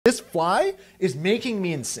This fly is making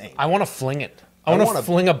me insane. I want to fling it. I want to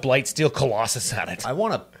fling a Blightsteel Colossus at it. I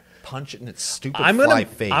want to punch it in its stupid fly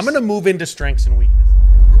face. I'm going to move into strengths and weaknesses.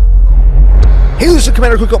 Hey, this is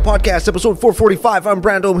Commander Cookout Podcast, episode 445. I'm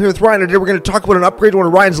Brando. I'm here with Ryan, and today we're going to talk about an upgrade to one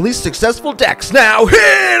of Ryan's least successful decks. Now,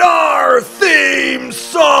 hit our theme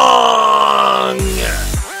song!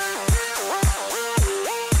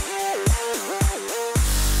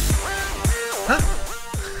 Huh?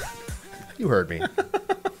 You heard me.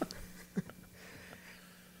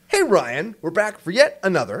 Hey, Ryan. We're back for yet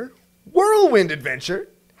another whirlwind adventure.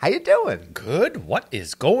 How you doing? Good. What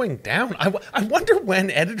is going down? I wonder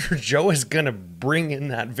when Editor Joe is going to bring in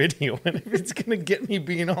that video and if it's going to get me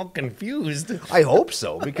being all confused. I hope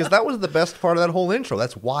so, because that was the best part of that whole intro.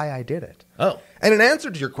 That's why I did it. Oh. And in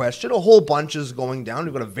answer to your question, a whole bunch is going down.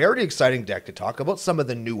 We've got a very exciting deck to talk about. Some of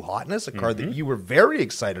the new hotness, a card that you were very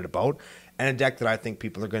excited about, and a deck that I think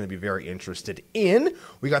people are going to be very interested in.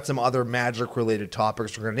 We got some other Magic-related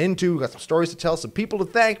topics we're going to get into. We got some stories to tell, some people to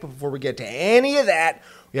thank. But before we get to any of that,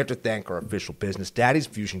 we have to thank our official business daddies,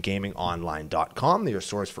 FusionGamingOnline.com. They're your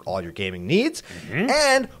source for all your gaming needs.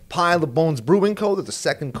 And Pile of Bones Brewing Co. They're the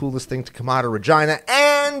second coolest thing to come out of Regina.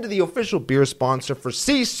 And the official beer sponsor for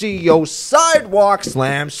CCO Sidewalk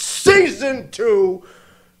Slam Season 2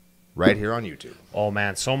 right here on YouTube. Oh,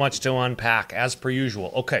 man, so much to unpack, as per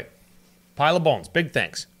usual. Okay, Pile of Bones, big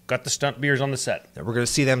thanks. Got the stunt beers on the set. Yeah, we're going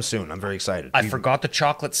to see them soon. I'm very excited. I forgot the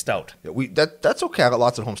chocolate stout. Yeah, that's okay. I got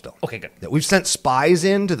lots at home still. Okay, good. Yeah, we've sent spies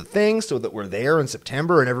into the thing so that we're there in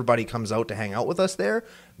September and everybody comes out to hang out with us there.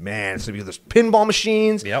 Man, it's going to be there's pinball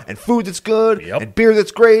machines and food that's good and beer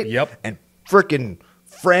that's great and freaking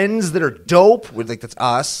friends that are dope. That's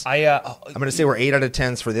us. I'm going to say we're 8 out of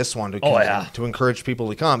 10s for this one to encourage people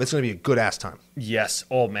to come. It's going to be a good-ass time. Yes.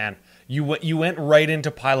 Oh, man. You went right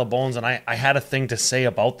into Pile of Bones, and I had a thing to say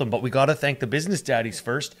about them, but we got to thank the business daddies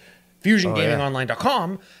first,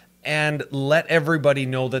 FusionGamingOnline.com, and let everybody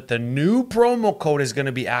know that the new promo code is going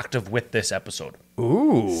to be active with this episode.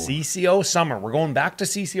 Ooh. CCO Summer. We're going back to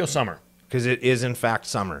CCO Summer. Because it is, in fact,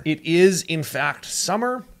 summer. It is, in fact,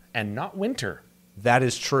 summer and not winter. That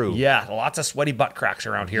is true. Yeah, lots of sweaty butt cracks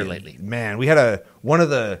around here lately. Man, we had one of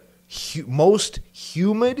the most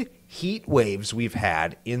humid heat waves we've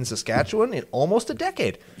had in Saskatchewan in almost a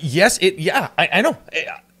decade. Yes, I know.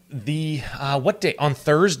 What day? On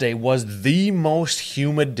Thursday was the most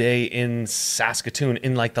humid day in Saskatoon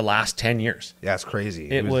in like the last 10 years. Yeah, it's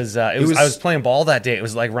crazy. I was playing ball that day. It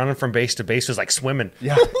was like running from base to base. It was like swimming.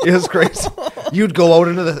 Yeah, it was crazy. You'd go out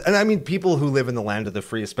into and I mean, people who live in the land of the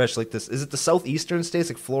free, especially like this, is it the southeastern states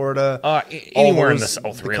like Florida? Anywhere in the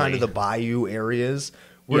south, really. Kind of the bayou areas.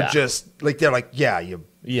 We're just like, they're like,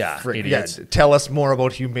 idiots. Tell us more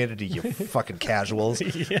about humidity, you fucking casuals.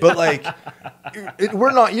 But like,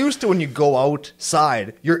 we're not used to when you go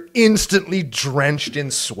outside, you're instantly drenched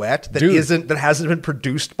in sweat that hasn't been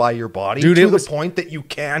produced by your body to the point that you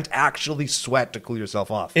can't actually sweat to cool yourself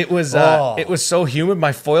off. It was so humid,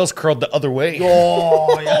 my foils curled the other way.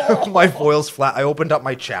 Oh, yeah. My foils flat. I opened up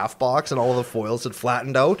my chaff box and all of the foils had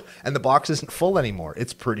flattened out, and the box isn't full anymore.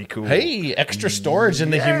 It's pretty cool. Hey, extra storage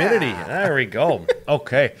in the humidity. There we go.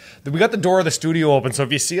 Okay. We got the door of the studio open, so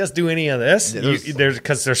if you see us do any of this,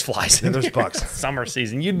 there's flies in there's here. bugs. Summer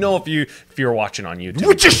season. You'd know if you're watching on YouTube.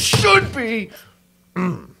 Which you should be!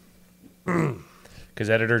 Because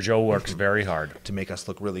Editor Joe works very hard to make us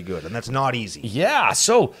look really good, and that's not easy. Yeah,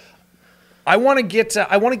 so I want to get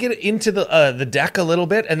into the deck a little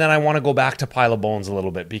bit, and then I want to go back to Pile of Bones a little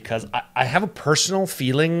bit because I have a personal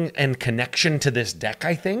feeling and connection to this deck,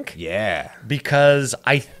 I think. Yeah. Because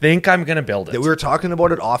I think I'm going to build it. We were talking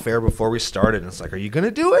about it off air before we started, and it's like, are you going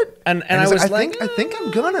to do it? And I was like, I think I'm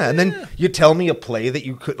going to. And then you tell me a play that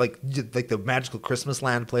you could, like the Magical Christmas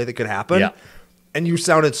Land play that could happen. Yeah. And you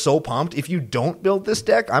sounded so pumped. If you don't build this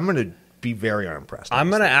deck, I'm going to be very unimpressed. I'm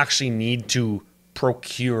going to actually need to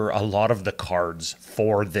procure a lot of the cards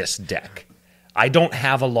for this deck. I don't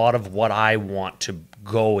have a lot of what I want to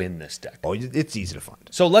go in this deck. Oh, it's easy to find.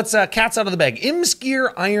 So let's cats out of the bag.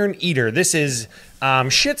 Imskir Iron-Eater. This is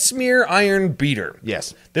Shitsmear Iron Beater.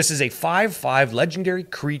 Yes. This is a 5/5 legendary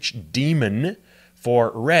creature demon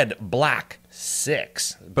for red, black,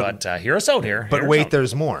 6. But hear us out here. But wait,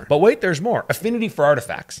 there's more. There's more. Affinity for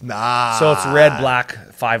artifacts. So it's red, black,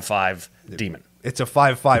 5/5 demon. It's a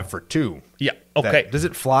 5/5 for 2. Yeah. Okay. Does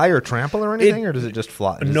it fly or trample or anything, or does it just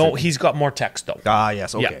fly? He's got more text though.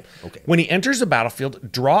 Yes. Okay. Yeah. Okay. When he enters the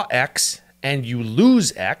battlefield, draw X and you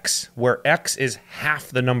lose X, where X is half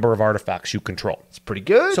the number of artifacts you control. It's pretty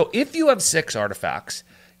good. So if you have 6 artifacts,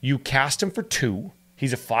 you cast him for 2.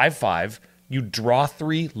 He's a 5/5. You draw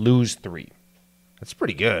 3, lose 3. That's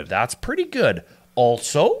pretty good. That's pretty good.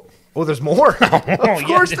 Also, Oh, there's more. Of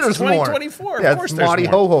course, it's there's more. 2024. Yeah, Of course, it's there's Monty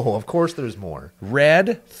more. Ho Ho Ho. Of course, there's more.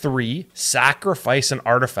 Red 3, sacrifice an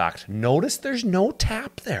artifact. Notice there's no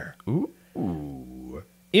tap there. Ooh.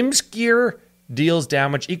 Imskir deals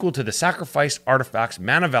damage equal to the sacrificed artifact's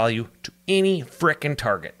mana value to any frickin'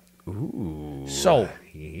 target. Ooh. So,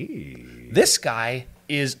 this guy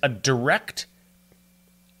is a direct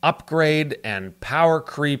upgrade and power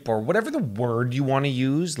creep, or whatever the word you want to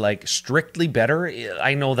use, like strictly better.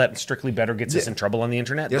 I know that strictly better gets us in trouble on the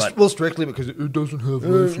internet. Yes, but well, strictly because it doesn't have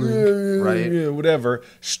lifelink, right? Yeah, whatever.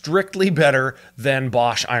 Strictly better than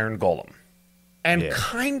Bosch Iron Golem. And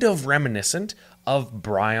kind of reminiscent of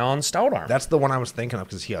Bryon Stoutarm. That's the one I was thinking of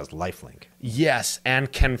because he has lifelink. Yes,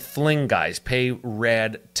 and can fling guys, pay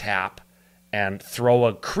red, tap, and throw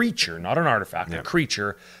a creature, not an artifact, a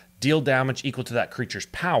creature, deal damage equal to that creature's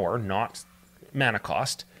power, not mana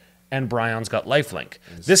cost, and Bryon's got lifelink.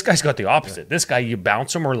 This guy's got the opposite. This guy, you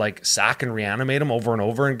bounce him or like sack and reanimate him over and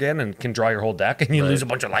over again and can draw your whole deck and you lose a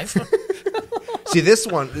bunch of life. See, this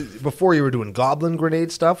one, before you were doing Goblin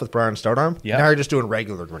Grenade stuff with Bryon Stoutarm, now you're just doing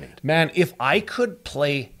regular Grenade. Man, if I could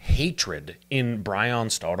play Hatred in Bryon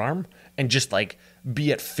Stoutarm and just like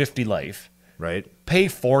be at 50 life, Right? pay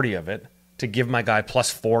 40 of it to give my guy plus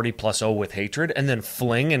 40 plus 0 with Hatred, and then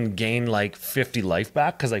fling and gain like 50 life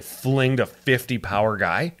back because I flinged a 50 power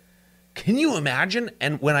guy. Can you imagine?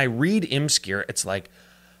 And when I read Imskir, it's like,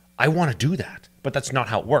 I want to do that, but that's not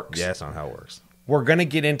how it works. Yeah, that's not how it works. We're going to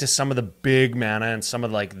get into some of the big mana and some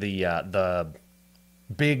of like the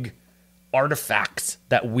big artifacts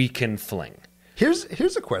that we can fling. Here's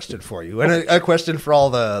a question for you, and a question for all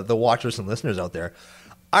the watchers and listeners out there.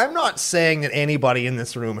 I'm not saying that anybody in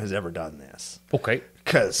this room has ever done this. Okay.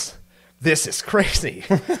 Because this is crazy.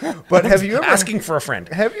 But have you ever... Asking for a friend.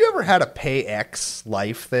 Have you ever had a pay X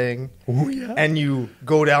life thing? Oh, yeah. And you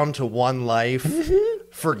go down to 1 life,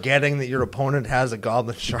 forgetting that your opponent has a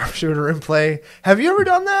Goblin Sharpshooter in play? Have you ever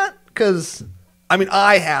done that? Because, I mean,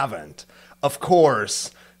 I haven't, of course.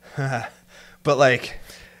 But, like,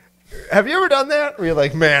 have you ever done that? Where you're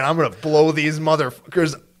like, man, I'm going to blow these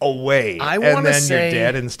motherfuckers away. And then you're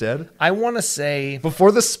dead instead? I want to say...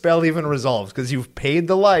 Before the spell even resolves, because you've paid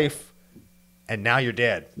the life, and now you're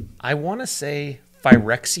dead. I want to say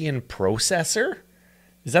Phyrexian Processor?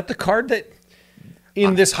 Is that the card that...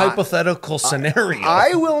 In this hypothetical scenario.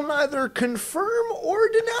 I will neither confirm or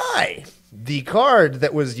deny the card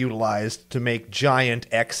that was utilized to make giant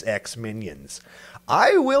XX minions.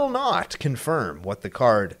 I will not confirm what the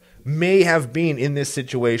card may have been in this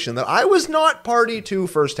situation that I was not party to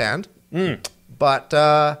firsthand. But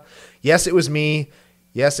yes, it was me.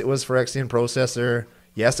 Yes, it was Phyrexian Processor.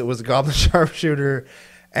 Yes, it was a Goblin Sharpshooter.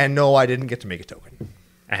 And no, I didn't get to make a token.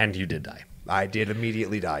 And you did die. I did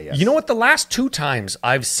immediately die, yes. You know what? The last 2 times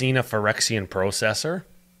I've seen a Phyrexian Processor,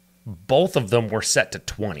 both of them were set to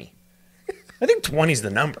 20. I think 20 is the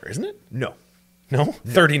number, isn't it? No. No?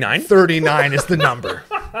 39? 39 is the number.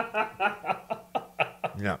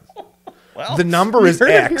 Yeah. Well, the number you is heard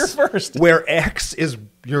it here X, first. where X is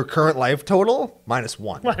your current life total minus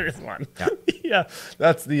 1. Minus 1. Yeah,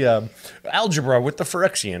 that's the algebra with the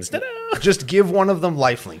Phyrexians. Ta-da! Just give one of them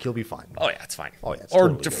lifelink. You'll be fine. Oh, yeah, it's fine. Oh, yeah, it's or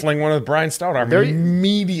totally to good. fling one of the Bryon Stoutarm and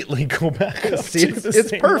immediately go back up See, to the it's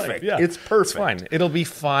same perfect. life. Yeah, It's perfect. It's fine. It'll be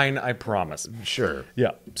fine, I promise. Sure.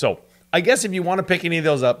 Yeah, so I guess if you want to pick any of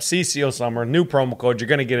those up, CCO Summer, new promo code, you're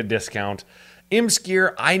going to get a discount.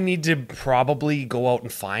 Imskir, I need to probably go out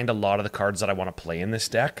and find a lot of the cards that I want to play in this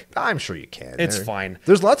deck. I'm sure you can. It's fine.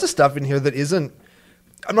 There's lots of stuff in here that isn't...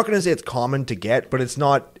 I'm not going to say it's common to get, but it's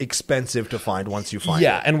not expensive to find once you find it.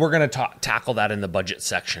 Yeah, and we're going to tackle that in the budget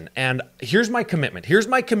section. And here's my commitment. Here's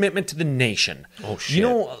my commitment to the nation. Oh, shit. You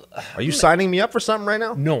know... Are you signing me up for something right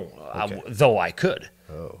now? No, Okay. though I could.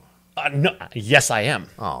 Oh. No, yes, I am.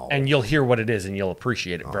 Oh. And you'll hear what it is, and you'll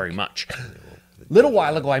appreciate it very much. Little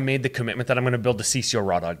while ago, I made the commitment that I'm going to build the CCO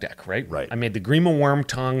Raw Dog deck, right? Right. I made the Grima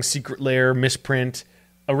Wormtongue, Secret Lair, Misprint,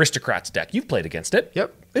 Aristocrats deck. You've played against it.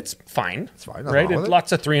 Yep. It's fine. It's fine. Nothing Right? wrong with it.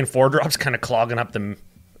 Lots of 3 and 4 drops kind of clogging up the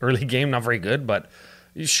early game. Not very good, but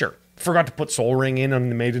sure. Forgot to put Soul Ring in on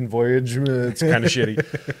the Maiden Voyage. It's kind of shitty.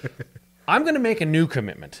 I'm going to make a new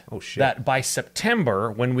commitment. Oh, shit. That by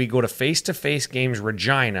September, when we go to face-to-face games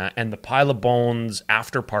Regina and the Pile of Bones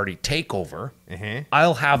after party takeover,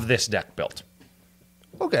 I'll have this deck built.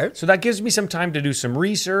 Okay. So that gives me some time to do some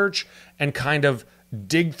research and kind of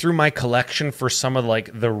dig through my collection for some of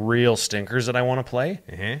like the real stinkers that I want to play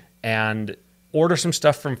and order some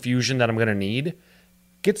stuff from Fusion that I'm going to need.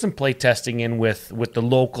 Get some play testing in with the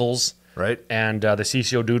locals, Right. and the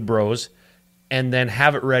CCO Dude Bros, and then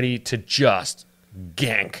have it ready to just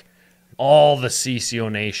gank all the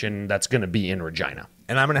CCO Nation that's going to be in Regina.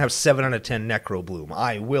 And I'm going to have 7 out of 10 Necro Bloom.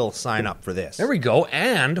 I will sign up for this. There we go.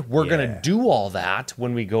 And we're going to do all that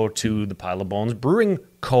when we go to the Pile of Bones Brewing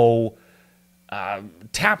Co.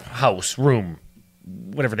 Tap House Room,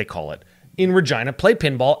 whatever they call it, in Regina, play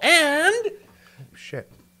pinball, and...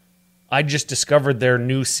 Shit. I just discovered their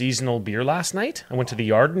new seasonal beer last night. I went to the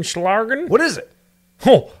Yard in Schlargen. What is it?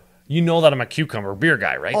 Oh, you know that I'm a cucumber beer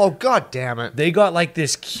guy, right? Oh, god damn it. They got like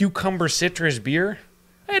this cucumber citrus beer.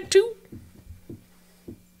 I had 2.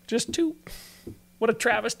 Just 2. What a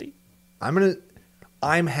travesty.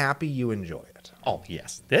 I'm happy you enjoy it. Oh,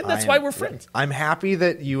 yes. That's why we're friends. I'm happy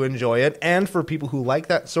that you enjoy it. And for people who like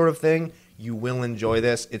that sort of thing, you will enjoy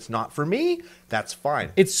this. It's not for me. That's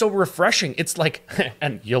fine. It's so refreshing. It's like,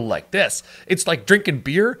 and you'll like this, it's like drinking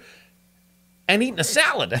beer and eating a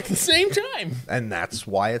salad at the same time. And that's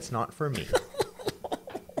why it's not for me.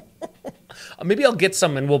 Maybe I'll get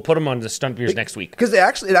some and we'll put them on the stunt beers next week. Because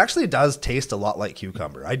it actually does taste a lot like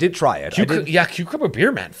cucumber. I did try it. Yeah, cucumber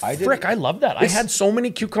beer, man. Frick, I love that. I had so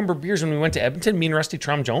many cucumber beers when we went to Edmonton, me and Rusty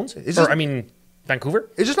Jones. Vancouver.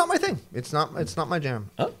 It's just not my thing. It's not my jam.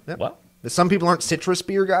 Oh, yep. Well. Some people aren't citrus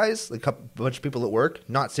beer guys. Like a bunch of people at work,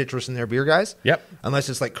 not citrus in their beer guys. Yep. Unless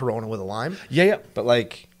it's like Corona with a lime. Yeah. But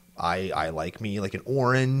like, I like me like an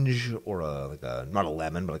orange or not a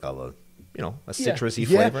lemon, but like a citrusy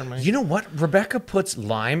flavor. You know what? Rebecca puts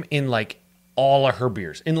lime in like all of her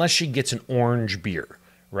beers, unless she gets an orange beer,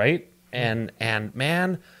 right? And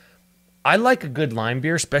man, I like a good lime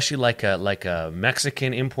beer, especially like a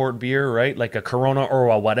Mexican import beer, right? Like a Corona or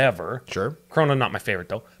a whatever. Sure. Corona, not my favorite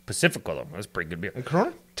though. Pacifico though, that's pretty good beer. And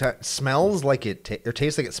Corona smells like or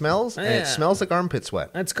tastes like it smells, and it smells like armpit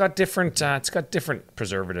sweat. It's got different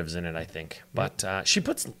preservatives in it, I think. But she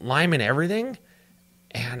puts lime in everything.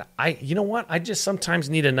 And you know what? I just sometimes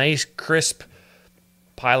need a nice, crisp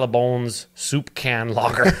Pile of Bones soup can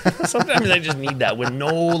lager. Sometimes I just need that with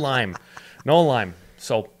no lime.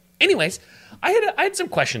 So, anyways, I had some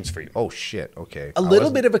questions for you. Oh, shit. Okay. A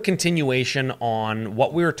little bit of a continuation on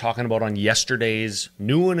what we were talking about on yesterday's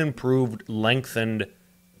new and improved, lengthened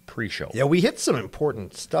pre-show. Yeah, we hit some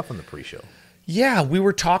important stuff on the pre-show. Yeah, we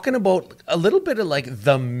were talking about a little bit of like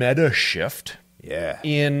the meta shift. Yeah.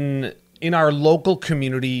 In our local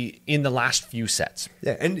community in the last few sets.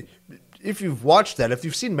 Yeah, and if you've watched that, if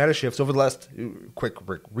you've seen meta shifts over the last quick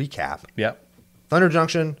recap. Yeah. Thunder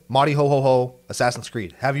Junction, Maudie Ho Ho Ho, Assassin's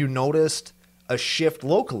Creed. Have you noticed a shift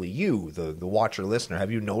locally? You, the watcher listener,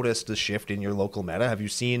 have you noticed a shift in your local meta? Have you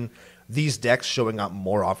seen these decks showing up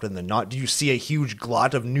more often than not? Do you see a huge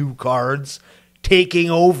glut of new cards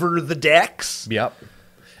taking over the decks? Yep.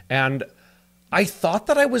 And I thought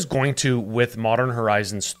that I was going to with Modern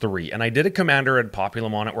Horizons 3, and I did a Commander ad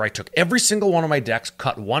Populum on it where I took every single one of my decks,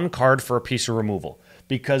 cut one card for a piece of removal,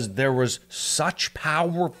 because there was such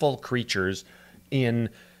powerful creatures in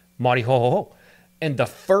Maudie Ho Ho Ho. And the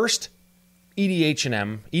first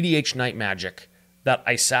EDH Night Magic that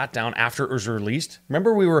I sat down after it was released,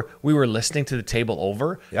 remember we were listening to the table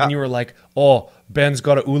over, and you were like, oh, Ben's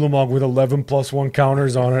got a Ulamog with 11 +1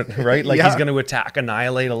 counters on it, right? Like he's going to attack,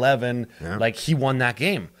 annihilate 11. Yeah. Like he won that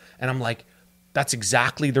game. And I'm like, that's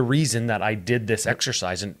exactly the reason that I did this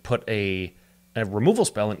exercise and put a removal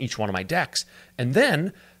spell in each one of my decks. And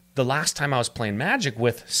then the last time I was playing Magic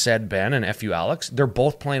with said Ben and FU Alex, they're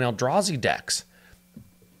both playing Eldrazi decks.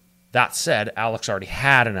 That said, Alex already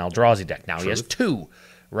had an Eldrazi deck. Now he has 2,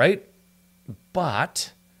 right?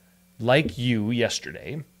 But like you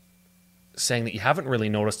yesterday, saying that you haven't really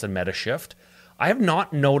noticed a meta shift, I have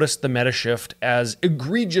not noticed the meta shift as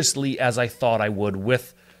egregiously as I thought I would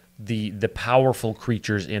with the powerful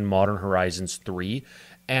creatures in Modern Horizons 3.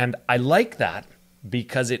 And I like that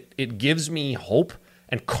because it gives me hope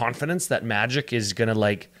and confidence that Magic is going to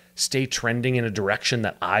like stay trending in a direction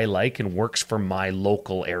that I like and works for my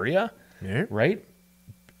local area, right?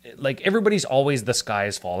 Like everybody's always the sky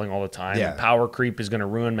is falling all the time. Yeah. Power creep is going to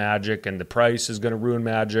ruin Magic and the price is going to ruin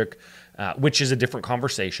Magic, which is a different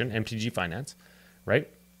conversation, MTG finance, right?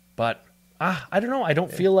 But I don't know. I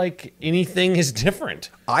don't feel like anything is different.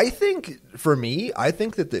 I think for me, I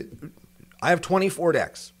think that I have 24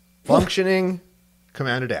 decks, functioning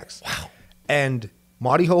Commander decks. Wow. And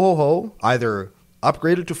Maudie Ho Ho Ho either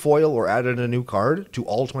upgraded to foil or added a new card to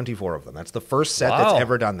all 24 of them. That's the first set that's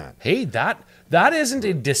ever done that. Hey, that isn't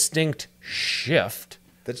a distinct shift.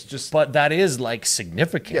 That's just, but that is like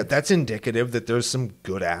significant. Yeah, that's indicative that there's some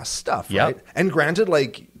good ass stuff, right? And granted,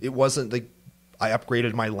 like it wasn't like I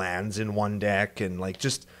upgraded my lands in one deck and like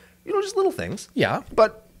just little things. Yeah,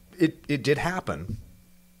 but it did happen.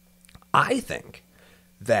 I think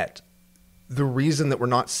that the reason that we're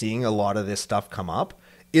not seeing a lot of this stuff come up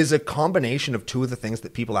is a combination of two of the things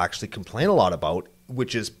that people actually complain a lot about,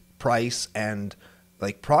 which is price and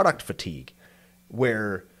like product fatigue,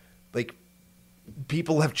 where like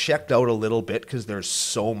people have checked out a little bit because there's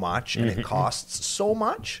so much and it costs so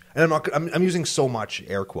much. And I'm using so much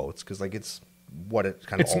air quotes because like it's what it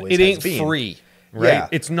kind of always it has ain't been. free. Right? Yeah.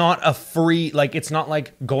 It's not a free, like, it's not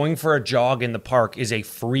like going for a jog in the park is a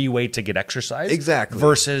free way to get exercise. Exactly.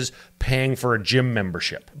 Versus paying for a gym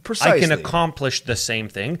membership. Precisely. I can accomplish the same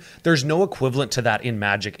thing. There's no equivalent to that in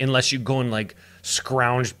Magic unless you go and, like,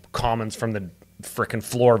 scrounge commons from the frickin'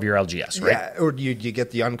 floor of your LGS, right? Yeah, or you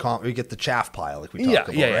get you get the chaff pile, like we talked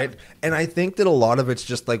about, yeah. right? And I think that a lot of it's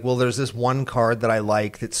just like, well, there's this one card that I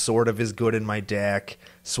like that sort of is good in my deck,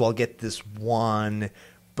 so I'll get this one.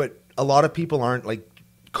 But a lot of people aren't like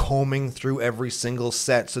combing through every single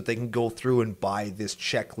set so that they can go through and buy this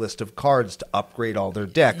checklist of cards to upgrade all their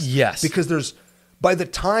decks. Yes. Because by the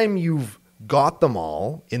time you've got them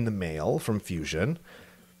all in the mail from Fusion,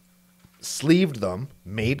 sleeved them,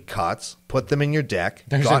 made cuts, put them in your deck,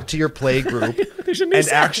 got to your play group, and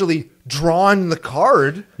actually drawn the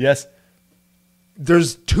card. Yes.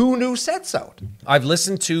 There's 2 new sets out. I've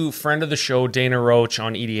listened to friend of the show, Dana Roach,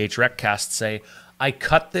 on EDH Recast say, I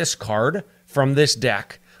cut this card from this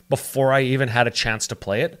deck before I even had a chance to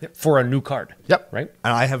play it for a new card. Yep. Right?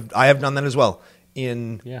 And I have done that as well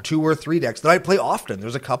in 2 or 3 decks that I play often.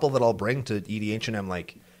 There's a couple that I'll bring to EDH and I'm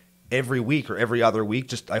like every week or every other week.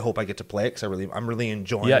 Just I hope I get to play it because I'm really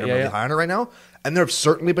enjoying it. I'm really high on it right now. And there have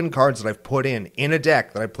certainly been cards that I've put in a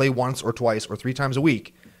deck that I play once or twice or 3 times a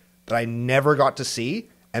week that I never got to see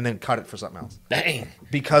and then cut it for something else. Dang.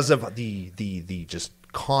 Because of the just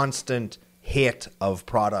constant hit of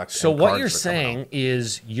products. So what you're saying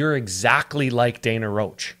is you're exactly like Dana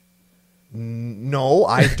Roach. No,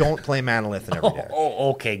 I don't play Manolith in every deck.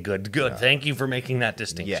 Oh, okay, good. Yeah. Thank you for making that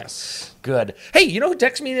distinction. Yes. Good. Hey, you know who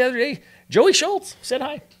texted me the other day? Joey Schultz said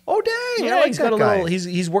hi. Oh, dang. Yeah, I like he's that got a guy. little.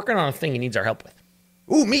 He's working on a thing he needs our help with.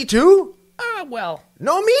 Ooh, me too? Well.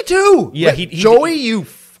 No, me too. Yeah, Joey, you...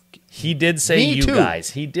 He did say Me you too.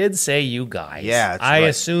 guys. He did say you guys. Yeah, that's I right.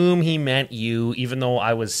 assume he meant you, even though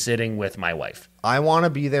I was sitting with my wife. I want to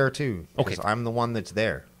be there too. Okay. I'm the one that's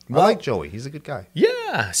there. Well, I like Joey. He's a good guy.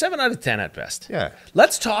 Yeah, 7 out of 10 at best. Yeah.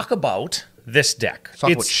 Let's talk about this deck.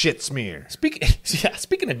 Talk about shit smear.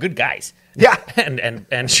 Speaking of good guys. Yeah.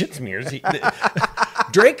 And shit smears.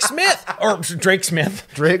 Drake Smith.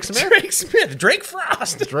 Drake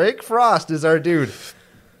Frost. Drake Frost is our dude.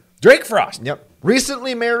 Drake Frost. Yep.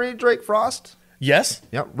 Recently married Drake Frost. Yes.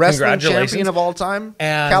 Yep. Wrestling champion of all time.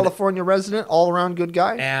 And California resident. All around good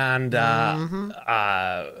guy. And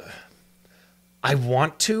I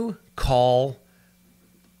want to call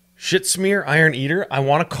Imskir Iron-Eater, I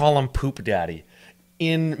want to call him Poop Daddy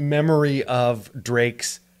in memory of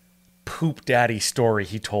Drake's Poop Daddy story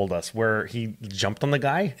he told us where he jumped on the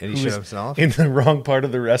guy and he shot himself in the wrong part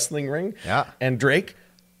of the wrestling ring. Yeah. And Drake,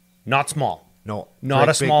 not small. No. Not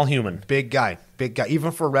a small human. Big guy. Big guy.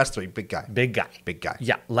 Even for a wrestler, big guy. Big guy. Big guy.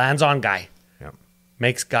 Yeah. Lands on guy. Yeah.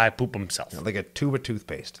 Makes guy poop himself. Like a tube of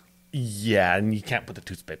toothpaste. Yeah, and you can't put the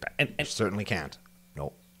toothpaste back. And certainly can't.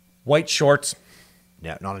 No. White shorts.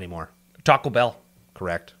 Yeah, not anymore. Taco Bell.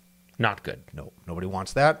 Correct. Not good. No. Nobody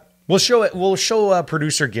wants that. We'll show it. We'll show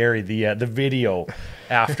producer Gary the video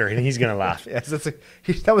after, and he's gonna laugh. Yes,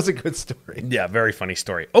 that was a good story. Yeah, very funny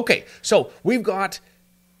story. Okay, so we've got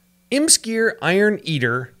Imskir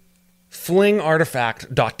Iron-Eater Fling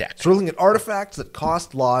Artifact deck. So we're looking at artifacts that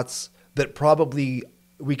cost lots that probably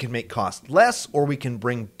we can make cost less, or we can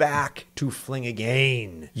bring back to Fling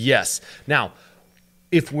again. Yes. Now,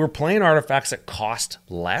 if we're playing artifacts that cost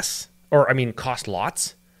less, or I mean cost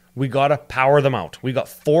lots, we gotta power them out. We got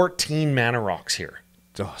 14 mana rocks here.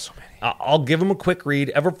 Oh, so many. I'll give them a quick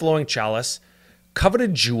read. Everflowing Chalice,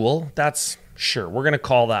 Coveted Jewel. That's sure. We're gonna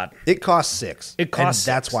call that. It costs 6. It costs.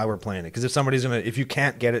 And that's why we're playing it. Because if you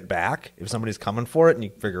can't get it back, if somebody's coming for it, and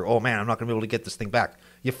you figure, oh man, I'm not gonna be able to get this thing back,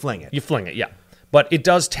 you fling it. Yeah. But it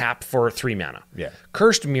does tap for 3 mana. Yeah.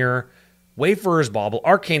 Cursed Mirror, Wayfarer's Bauble,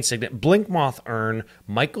 Arcane Signet, Blinkmoth Urn,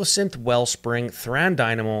 Mycosynth Wellspring, Thran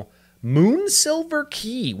Dynamo, Moon Silver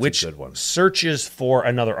Key, which searches for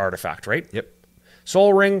another artifact, right? Yep.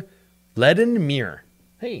 Soul Ring, Leaden Mirror.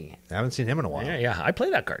 Hey. I haven't seen him in a while. Yeah, I play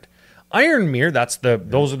that card. Iron Mirror,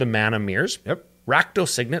 those are the mana mirrors. Yep. Rakdos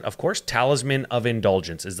Signet, of course. Talisman of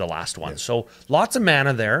Indulgence is the last one. Yep. So lots of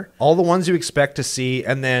mana there. All the ones you expect to see,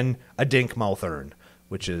 and then a Dinkmouth Urn,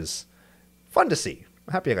 which is fun to see.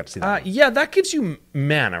 I'm happy I got to see that. Yeah, that gives you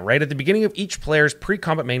mana, right? At the beginning of each player's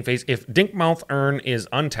pre-combat main phase, if Dinkmouth Urn is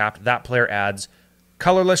untapped, that player adds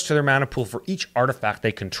colorless to their mana pool for each artifact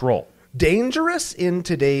they control. dangerous in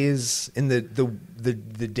today's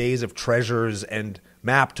the days of treasures and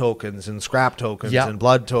map tokens and scrap tokens and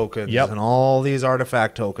blood tokens and all these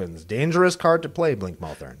artifact tokens. Dangerous card to play,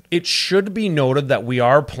 Blinkmothern. It should be noted that we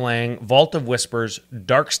are playing Vault of Whispers,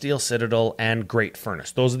 Darksteel Citadel, and Great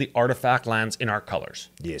Furnace. Those are the artifact lands in our colors.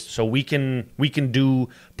 Yes. So we can do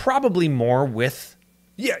probably more with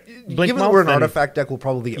given that we're an artifact deck, we'll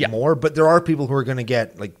probably get more, but there are people who are going to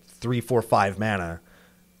get like 3, 4, 5 mana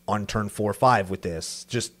on turn 4, 5 with this,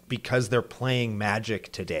 just because they're playing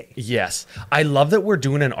Magic today. Yes. I love that we're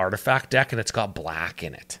doing an artifact deck and it's got black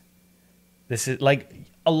in it. This is like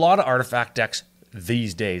a lot of artifact decks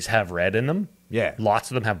these days have red in them. Yeah.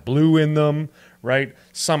 Lots of them have blue in them, right?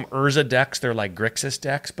 Some Urza decks, they're like Grixis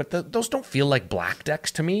decks, but those don't feel like black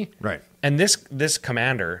decks to me. Right. And this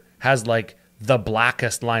commander has like the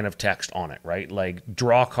blackest line of text on it, right? Like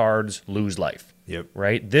draw cards, lose life. Yep.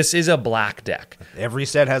 Right? This is a black deck. Every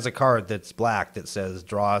set has a card that's black that says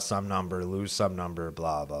draw some number, lose some number,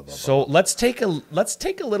 blah blah blah. So let's take a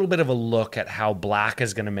little bit of a look at how black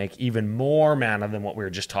is going to make even more mana than what we were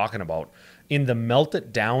just talking about. In the Melt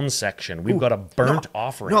It Down section, we've got a burnt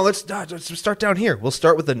offering. No, let's start down here. We'll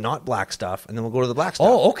start with the not black stuff, and then we'll go to the black stuff.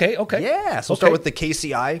 Oh, okay. Yeah, so we'll start with the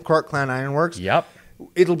KCI, Quark Clan Ironworks. Yep.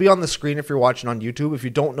 It'll be on the screen if you're watching on YouTube. If you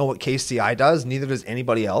don't know what KCI does, neither does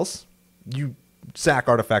anybody else. You sack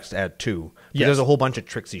artifacts to add 2. Yes. There's a whole bunch of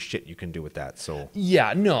tricksy shit you can do with that. So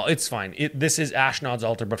yeah, no, it's fine. This is Ashnod's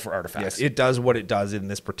Altar, but for artifacts. Yes, it does what it does in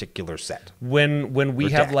this particular set. When we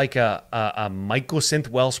have like a Mycosynth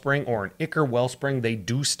Wellspring or an Ichor Wellspring, they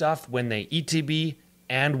do stuff when they ETB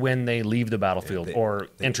and when they leave the battlefield or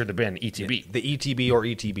enter the bin, ETB. Yeah, the ETB or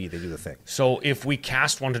ETB, they do the thing. So if we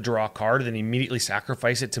cast one to draw a card, then immediately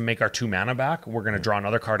sacrifice it to make our 2 mana back, we're going to draw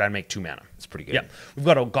another card and make 2 mana. It's pretty good. Yeah. We've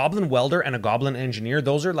got a Goblin Welder and a Goblin Engineer.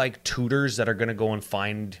 Those are like tutors that are going to go and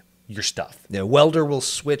find your stuff. Yeah, Welder will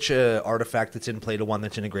switch a artifact that's in play to one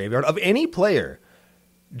that's in a graveyard of any player.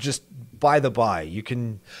 Just by the by, you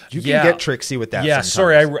can get tricksy with that. Yeah,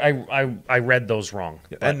 sometimes. sorry, I read those wrong.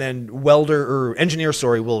 Yeah. And then Welder or Engineer,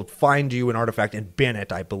 will find you an artifact and bin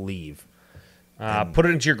it, I believe. Put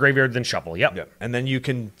it into your graveyard, then shuffle. Yep. And then you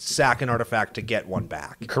can sack an artifact to get one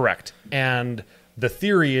back. Correct. And the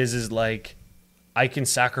theory is like I can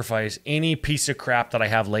sacrifice any piece of crap that I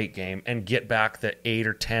have late game and get back the 8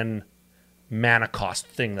 or 10 mana cost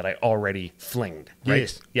thing that I already flinged. Right?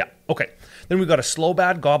 Yes. Yeah. Okay. Then we've got a Slow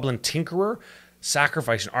Bad Goblin Tinkerer.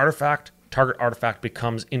 Sacrifice an artifact. Target artifact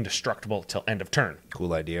becomes indestructible till end of turn.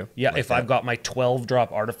 Cool idea. Yeah, if I've got my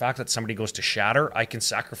 12-drop artifact that somebody goes to shatter, I can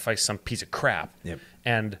sacrifice some piece of crap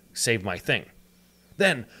and save my thing.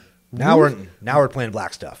 Then now we're playing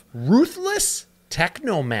black stuff. Ruthless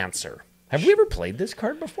Technomancer. Have we ever played this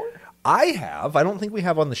card before? I have. I don't think we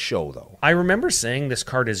have on the show, though. I remember saying this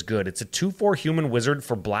card is good. It's a 2/4 human wizard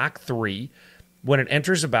for black 3. When it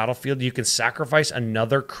enters the battlefield, you can sacrifice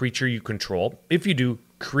another creature you control. If you do,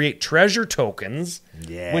 create treasure tokens,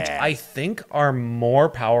 which I think are more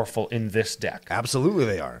powerful in this deck. Absolutely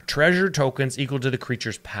they are. Treasure tokens equal to the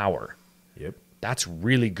creature's power. Yep. That's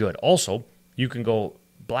really good. Also, you can go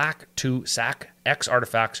black to sack X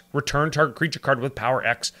artifacts, return target creature card with power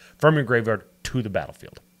X from your graveyard to the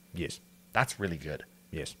battlefield. Yes. That's really good.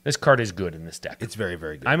 Yes. This card is good in this deck. It's very,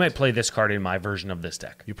 very good. I might play this card in my version of this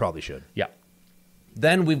deck. You probably should. Yeah.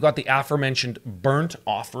 Then we've got the aforementioned Burnt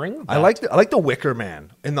Offering. I like the Wicker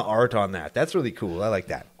Man in the art on that. That's really cool. I like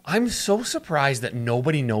that. I'm so surprised that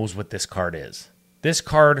nobody knows what this card is. This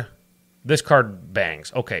card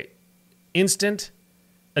bangs. Okay. Instant,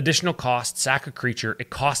 additional cost, sack a creature. It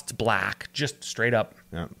costs black, just straight up.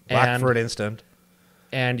 Yeah. Black for an instant.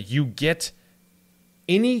 And you get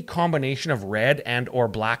any combination of red and or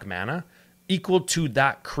black mana equal to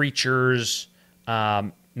that creature's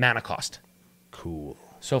mana cost. Cool.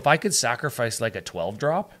 So if I could sacrifice like a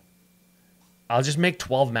 12-drop, I'll just make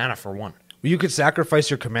 12 mana for 1. Well, you could sacrifice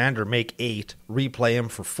your commander, make 8, replay him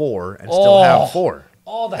for 4, and still have 4.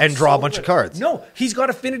 And draw a bunch of cards. No, he's got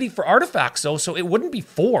affinity for artifacts, though, so it wouldn't be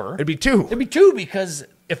 4. It'd be 2. It'd be 2 because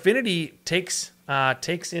affinity takes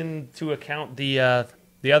into account the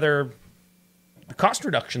cost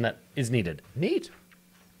reduction that is needed. Neat.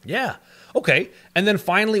 Yeah. Okay. And then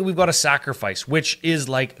finally, we've got a sacrifice, which is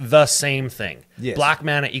like the same thing. Yes. Black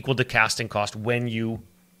mana equal to casting cost when you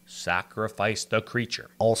sacrifice the creature.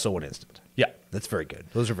 Also an instant. Yeah. That's very good.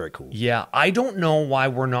 Those are very cool. Yeah. I don't know why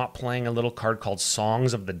we're not playing a little card called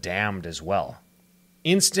Songs of the Damned as well.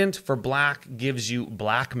 Instant for black gives you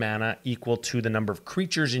black mana equal to the number of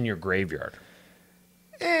creatures in your graveyard.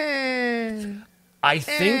 I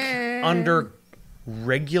think under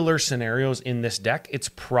regular scenarios in this deck, it's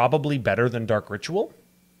probably better than Dark Ritual.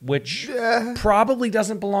 which probably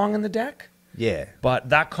doesn't belong in the deck. Yeah. But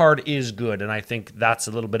that card is good, and I think that's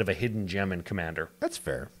a little bit of a hidden gem in Commander. That's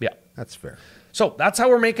fair. Yeah. That's fair. So that's how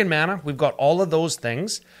we're making mana. We've got all of those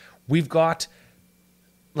things. We've got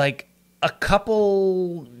like a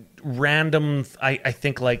couple random, I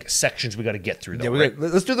think, like sections we got to get through, though. Yeah,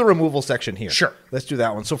 let's do the removal section here. Sure. Let's do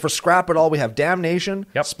that one. So for Scrap It All, we have Damnation,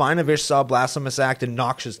 Spine of Ishsaw, Blasphemous Act, and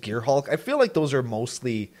Noxious Gear Hulk. I feel like those are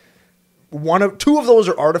mostly... two of those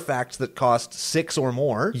are artifacts that cost 6 or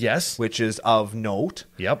more. Yes. Which is of note.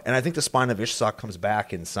 Yep. And I think the Spine of Ishsaw comes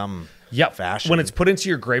back in some fashion. When it's put into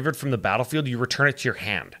your graveyard from the battlefield, you return it to your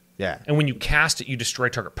hand. Yeah. And when you cast it, you destroy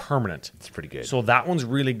target permanent. It's pretty good. So that one's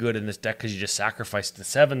really good in this deck because you just sacrifice the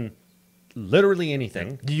 7, literally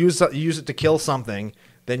anything. You use it to kill something,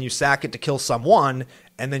 then you sack it to kill someone,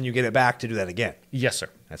 and then you get it back to do that again. Yes, sir.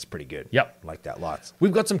 That's pretty good. Yep. I like that lots.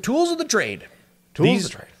 We've got some tools of the trade. Tools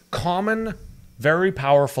of the trade. Common, very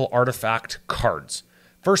powerful artifact cards.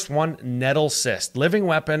 First one, Nettle Cyst. Living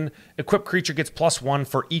weapon. Equipped creature gets +1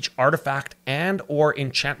 for each artifact and or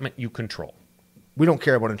enchantment you control. We don't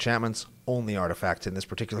care about enchantments, only artifacts in this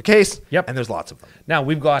particular case. Yep. And there's lots of them. Now,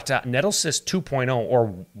 we've got Nettle Cyst 2.0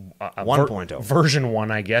 or 1.0. Version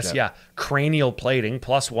 1, I guess. Yeah. Cranial plating,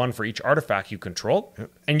 +1 for each artifact you control.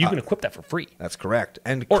 Yep. And you can equip that for free. That's correct.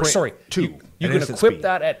 And 2. You can equip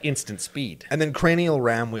that at instant speed. And then Cranial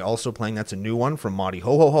Ram, we also playing. That's a new one from Madi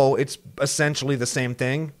Ho Ho Ho. It's essentially the same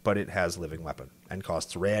thing, but it has Living Weapon and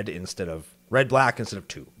costs black instead of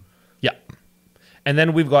 2. Yeah. And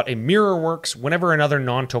then we've got a Mirror Works. Whenever another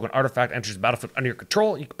non-token artifact enters the battlefield under your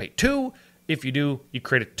control, you can pay 2. If you do, you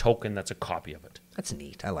create a token that's a copy of it. That's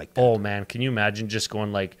neat. I like that. Oh, man. Can you imagine just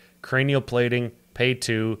going like cranial plating, pay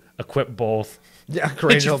 2, equip both? Yeah,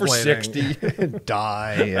 cranial for plating. 60.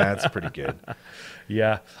 Die. Yeah, that's pretty good.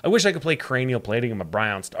 Yeah. I wish I could play cranial plating in my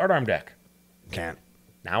Bryon Start Arm deck. Can't.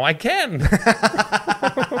 Now I can.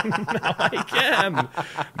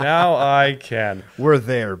 Now I can. We're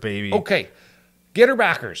there, baby. Okay. Getter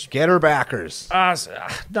backers. Getter backers.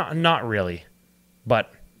 Not really.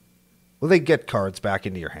 But. Well, they get cards back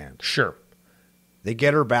into your hand. Sure. They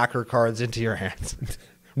getter backer cards into your hands.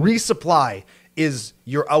 Resupply is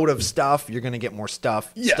you're out of stuff. You're going to get more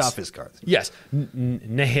stuff. Yes. Stuff is cards. Yes.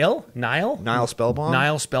 Nihil Spellbomb.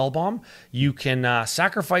 Nile Spellbomb. You can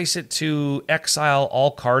sacrifice it to exile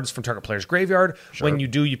all cards from target player's graveyard. Sure. When you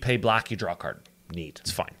do, you pay black, you draw a card. Neat.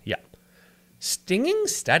 It's fine. Yeah. Stinging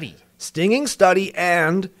Study. Stinging Study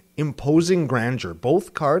and Imposing Grandeur.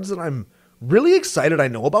 Both cards that I'm really excited I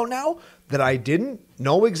know about now that I didn't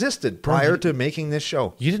know existed prior to making this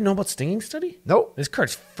show. You didn't know about Stinging Study? Nope. This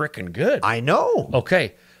card's freaking good. I know.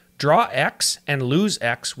 Okay. Draw X and lose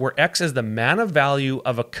X, where X is the mana value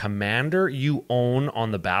of a commander you own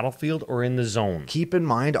on the battlefield or in the zone. Keep in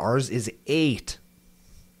mind, ours is 8.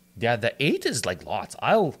 Yeah, the 8 is like lots.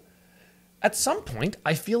 At some point,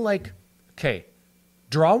 I feel like, okay,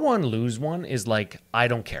 draw 1, lose 1 is like, I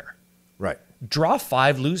don't care. Right. Draw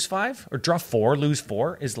 5, lose 5, or draw 4, lose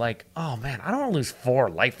 4 is like, oh man, I don't want to lose 4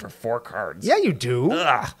 life for 4 cards. Yeah, you do.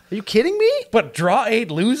 Ugh. Are you kidding me? But draw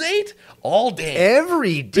 8, lose 8 all day.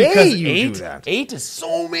 Every day because you do that. 8 is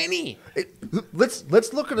so many.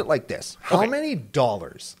 Let's look at it like this. How many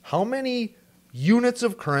dollars, how many units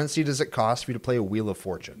of currency does it cost for you to play a Wheel of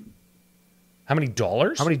Fortune? How many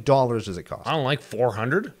dollars? How many dollars does it cost? I don't like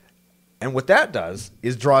 400. And what that does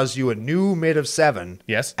is draws you a new mitt of 7.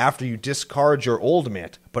 Yes. After you discard your old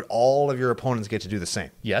mitt, but all of your opponents get to do the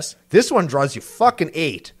same. Yes. This one draws you fucking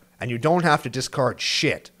 8, and you don't have to discard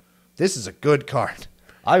shit. This is a good card.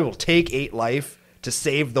 I will take 8 life to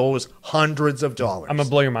save those hundreds of dollars. I'm going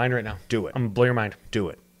to blow your mind right now. Do it. I'm going to blow your mind. Do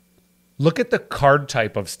it. Look at the card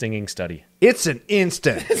type of Stinging Study. It's an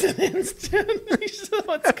instant. It's an instant.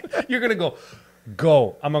 You're going to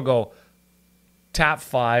go. I'm going to go. Tap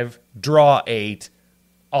 5, draw 8.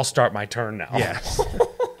 I'll start my turn now. Yes.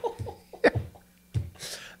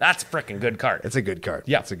 That's a freaking good card. It's a good card.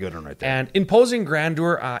 Yeah. It's a good one right there. And Imposing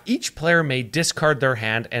Grandeur, each player may discard their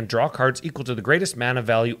hand and draw cards equal to the greatest mana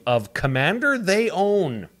value of commander they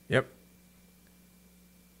own. Yep.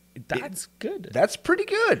 That's good. That's pretty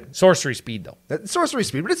good. Sorcery speed, though. Sorcery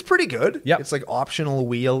speed, but it's pretty good. Yep. It's like optional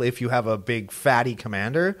wheel if you have a big fatty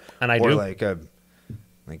commander. And I or do.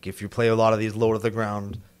 Like if you play a lot of these low to the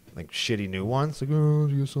ground, like shitty new ones, like, oh,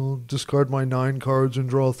 I guess I'll discard my 9 cards and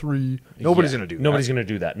draw 3. Nobody's going to do that. Nobody's going to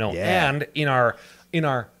do that, no. Yeah. And in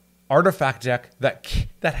our artifact deck that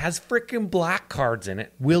has freaking black cards in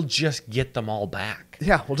it, we'll just get them all back.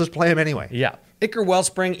 Yeah, we'll just play them anyway. Yeah. Ichor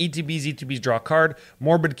Wellspring, ETBs, draw a card.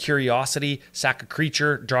 Morbid Curiosity, sack a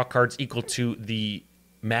creature, draw cards equal to the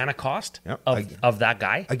mana cost Yep. of that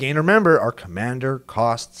guy. Again, remember, our commander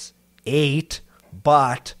costs 8,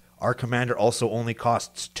 but our commander also only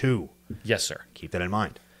costs 2. Yes, sir. Keep that in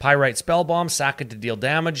mind. Pyrite Spellbomb, sack it to deal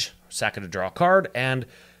damage, sack it to draw a card, and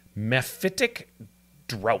Mephitic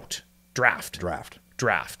Draft.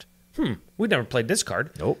 We never played this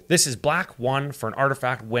card. Nope. This is black 1 for an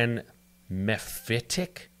artifact when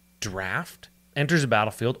Mephitic Draft enters the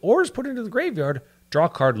battlefield or is put into the graveyard, draw a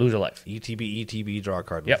card, lose a life. ETB, draw a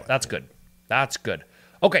card. Yep, that's good. That's good.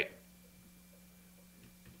 Okay.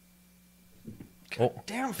 Oh,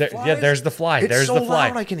 Damn, there's the fly. There's so the fly.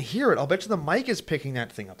 loud I can hear it. I'll bet you the mic is picking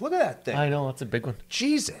that thing up. Look at that thing. I know, that's a big one.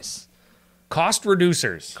 Jesus. Cost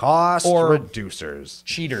reducers. Or reducers.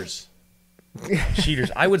 Cheaters.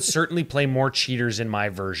 Cheaters. I would certainly play more cheaters in my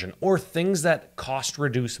version, or things that cost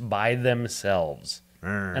reduce by themselves.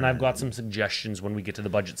 And I've got some suggestions when we get to the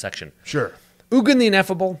budget section. Sure. Ugin the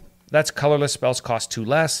Ineffable. That's colorless spells cost 2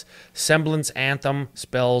 less. Semblance Anthem,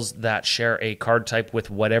 spells that share a card type with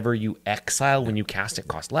whatever you exile when you cast it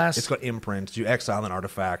cost less. It's got imprint. You exile an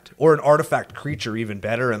artifact or an artifact creature, even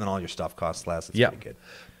better, and then all your stuff costs less. It's pretty good.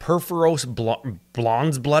 Perforos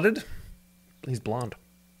Blonde's Blooded. He's blonde.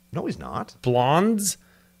 No, he's not. Blonde's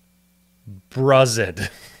Bruzzed.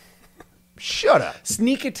 Shut up.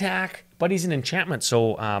 Sneak attack, but he's an enchantment,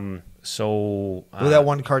 so that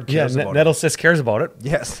one card cares about it. Nettlesis cares about it.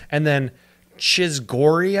 Yes. And then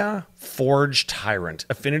Chisgoria Forge Tyrant.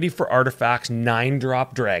 Affinity for artifacts,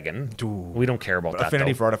 9-drop dragon. Ooh. We don't care about that,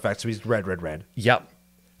 Affinity though. for artifacts, so he's red. Yep.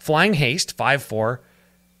 Flying Haste, 5/4.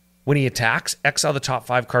 When he attacks, exile the top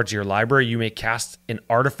 5 cards of your library. You may cast an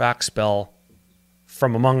artifact spell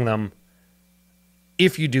from among them.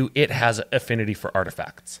 If you do, it has affinity for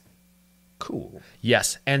artifacts. Cool.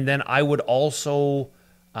 Yes. And then I would also...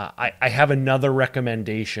 I have another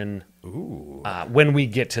recommendation when we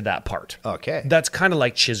get to that part. Okay. That's kind of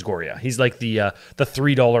like Chisgoria. He's like the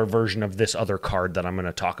 $3 version of this other card that I'm going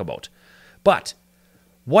to talk about. But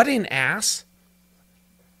what in ass...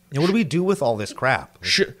 And what do we do with all this crap?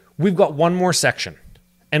 We've got one more section,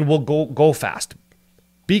 and we'll go fast.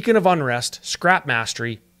 Beacon of Unrest, Scrap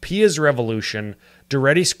Mastery, Pia's Revolution,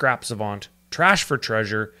 Duretti Scrap Savant, Trash for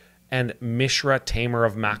Treasure, and Mishra Tamer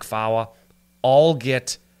of Makfawa all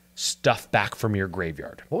get stuff back from your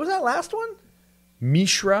graveyard. What was that last one?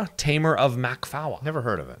 Mishra Tamer of Makfawa. Never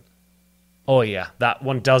heard of it. Oh, yeah. That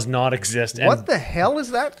one does not exist. What the hell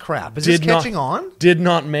is that crap? Is this catching on? Did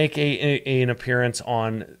not make an appearance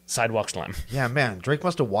on Sidewalk Slam. Yeah, man. Drake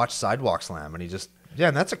must have watched Sidewalk Slam, and he just... Yeah,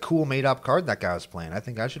 and that's a cool made-up card that guy was playing. I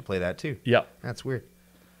think I should play that, too. Yep. That's weird.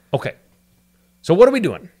 Okay. So what are we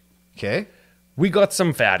doing? Okay. We got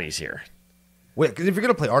some fatties here. Wait, because if you're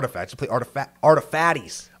going to play artifacts, you play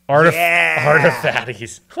artifatties.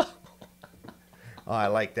 Artifatties. Oh, I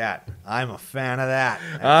like that. I'm a fan of that.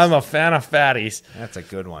 I'm a fan of fatties. That's a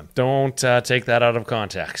good one. Don't take that out of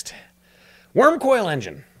context. Wormcoil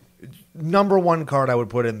Engine. Number 1 card I would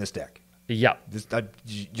put in this deck. Yep.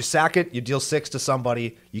 You sack it, you deal 6 to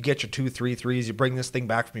somebody, you get your 2/3/3s, you bring this thing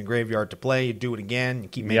back from your graveyard to play, you do it again, you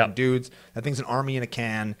keep making dudes. That thing's an army in a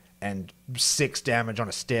can, and 6 damage on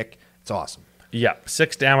a stick. It's awesome. Yep.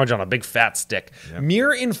 6 damage on a big fat stick. Yep.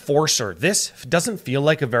 Mirror Enforcer. This doesn't feel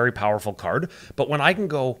like a very powerful card, but when I can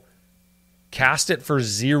go cast it for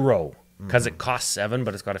 0, because it costs 7,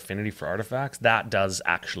 but it's got affinity for artifacts, that does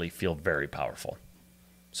actually feel very powerful.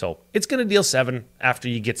 So it's going to deal 7 after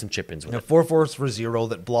you get some chip-ins with it. 4/4s for 0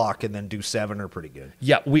 that block and then do 7 are pretty good.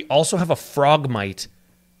 Yeah, we also have a Frogmite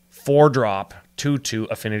 4-drop 2/2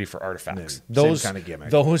 affinity for artifacts. Same kind of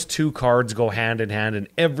gimmick. Those 2 cards go hand in hand in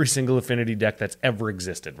every single affinity deck that's ever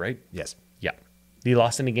existed, right? Yes. Yeah. Have you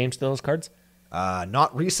lost any games to those cards?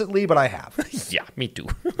 Not recently, but I have. Yeah, me too.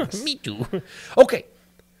 Me too. Okay.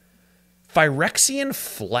 Phyrexian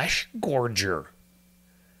Flesh Gorger.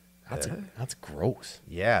 That's gross.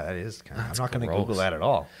 Yeah, that is kind of... I'm not going to Google that at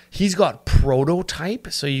all. He's got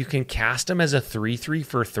Prototype, so you can cast him as a 3/3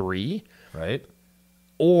 for 3. Right.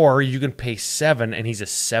 Or you can pay 7, and he's a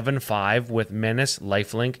 7/5 with Menace,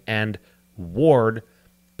 Lifelink, and Ward.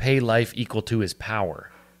 Pay life equal to his power.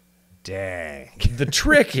 Dang. The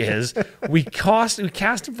trick is we cast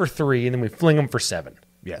him for 3, and then we fling him for 7.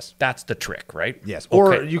 Yes. That's the trick, right? Yes.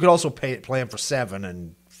 Or you could also play him for 7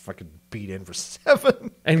 and fucking beat in for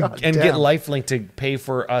 7. And get Lifelink to pay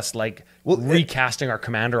for us, recasting our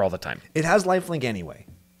commander all the time. It has Lifelink anyway.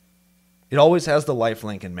 It always has the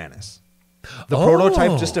Lifelink and Menace. The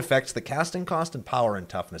Prototype just affects the casting cost and power and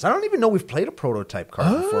toughness. I don't even know we've played a Prototype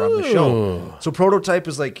card before on the show. So Prototype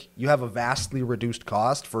is like you have a vastly reduced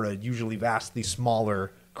cost for a usually vastly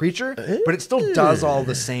smaller creature, but it still does all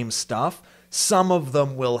the same stuff. Some of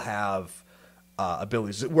them will have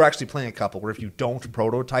abilities. We're actually playing a couple where if you don't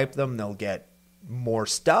prototype them, they'll get more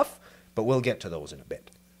stuff, but we'll get to those in a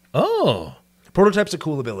bit. Oh. Prototype's a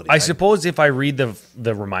cool ability. I suppose if I read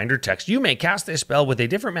the reminder text, you may cast this spell with a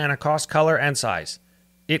different mana cost, color, and size.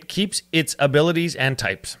 It keeps its abilities and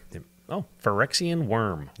types. Yep. Oh, Phyrexian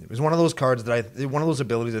Worm. It was one of those cards one of those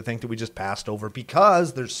abilities I think that we just passed over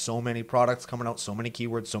because there's so many products coming out, so many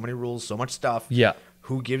keywords, so many rules, so much stuff. Yeah.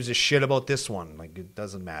 Who gives a shit about this one? Like, it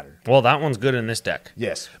doesn't matter. Well, that one's good in this deck.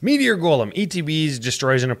 Yes. Meteor Golem. ETBs,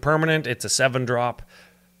 destroys in a permanent. It's a 7-drop.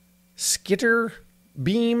 Skitter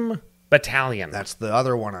Beam Battalion. That's the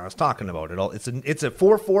other one I was talking about. It's a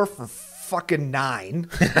 4/4 for fucking 9,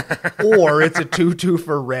 or it's a 2/2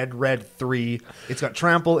 for red 3. It's got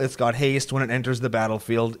trample. It's got haste when it enters the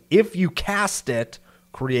battlefield. If you cast it,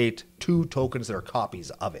 create 2 tokens that are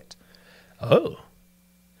copies of it. Oh,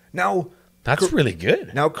 Now that's really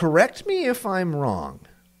good. Now correct me if I'm wrong,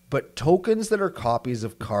 but tokens that are copies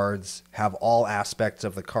of cards have all aspects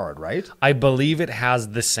of the card, right? I believe it has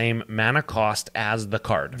the same mana cost as the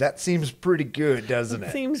card. That seems pretty good, doesn't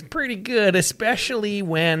it? Seems pretty good, especially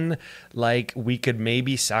when, like, we could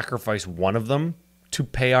maybe sacrifice one of them to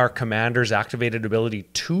pay our commander's activated ability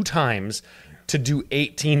 2 times to do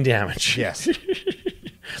 18 damage. Yes.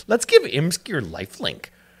 Let's give Imskir lifelink.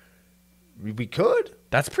 We could.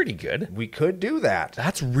 That's pretty good. We could do that.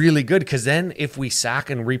 That's really good, because then if we sack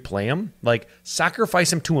and replay him, like,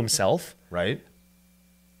 sacrifice him to himself, Right?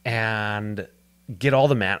 and get all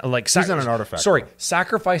the mana. Like, He's not an artifact. Sorry,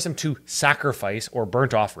 sacrifice him to sacrifice or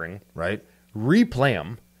burnt offering, Right? replay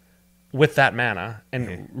him with that mana,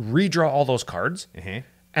 and redraw all those cards.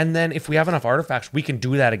 And then if we have enough artifacts, we can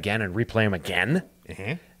do that again and replay him again.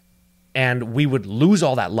 And we would lose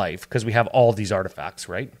all that life because we have all these artifacts,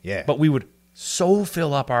 right? Yeah. But we would so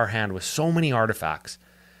fill up our hand with so many artifacts.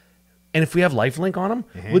 And if we have lifelink on them,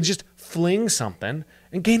 we'll just fling something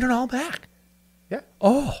and gain it all back. Yeah.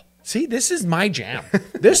 Oh, see, this is my jam.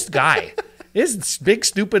 This guy, this big,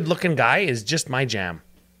 stupid looking guy is just my jam.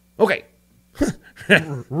 Okay.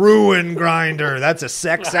 Ruin Grinder. That's a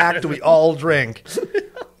sex act we all drink.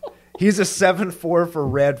 He's a 7/4 for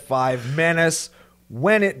red 5 menace.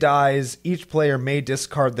 When it dies, each player may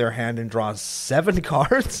discard their hand and draw 7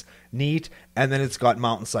 cards. Neat. And then it's got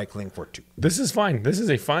mountain cycling for 2. This is fine. This is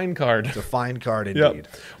a fine card. It's a fine card indeed.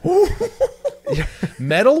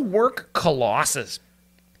 Metalwork Colossus.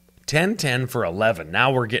 10/10 for 11.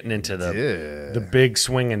 Now we're getting into the big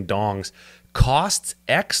swing and dongs. Costs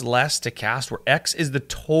X less to cast, where X is the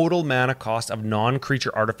total mana cost of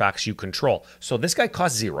non-creature artifacts you control. So this guy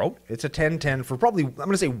costs 0. It's a 10/10 for probably, I'm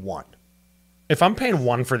going to say 1. If I'm paying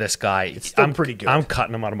 1 for this guy, It's still pretty good. I'm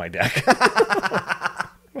cutting him out of my deck.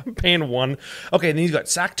 I'm paying 1. Okay, then he's got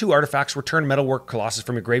sack 2 artifacts, return Metalwork Colossus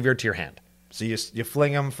from your graveyard to your hand. So you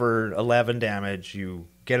fling him for 11 damage. You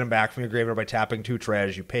get him back from your graveyard by tapping 2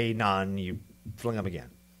 treasures. You pay none. You fling him again.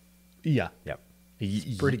 Yeah. Yep.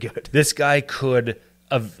 Pretty good. This guy could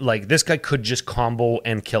just combo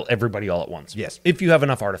and kill everybody all at once. Yes. If you have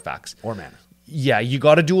enough artifacts. Or mana. Yeah, you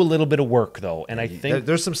got to do a little bit of work, though. And I think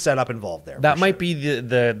There's some setup involved there. that might be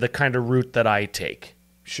the kind of route that I take.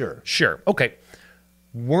 Sure. Sure. Okay.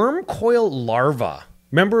 Worm Coil Larva.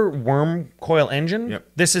 Remember Worm Coil Engine? Yep.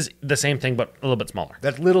 This is the same thing, but a little bit smaller.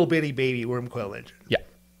 That little bitty baby worm coil engine. Yeah.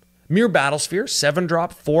 Mirror Battlesphere,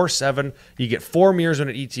 7-drop, 4/7. You get 4 mirrors when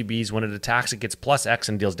it ETBs. When it attacks, it gets plus X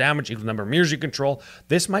and deals damage equal to the number of mirrors you control.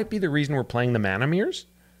 This might be the reason we're playing the mana mirrors.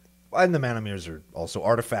 And the mana mirrors are also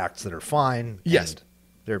artifacts that are fine. Yes. And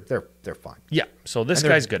they're fine. Yeah, so this And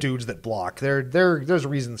they're guy's good. Dudes that block. There's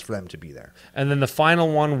reasons for them to be there. And then the final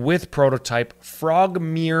one with prototype,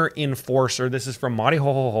 Frogmere Enforcer. This is from Mari Ho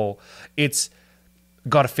Ho Ho. It's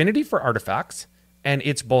got affinity for artifacts, and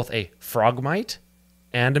it's both a Frogmite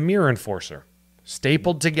and a Mirror Enforcer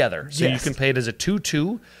stapled together. So Yes. you can play it as a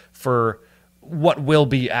 2/2 for what will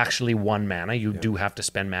be actually 1 mana. You do have to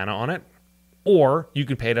spend mana on it. Or you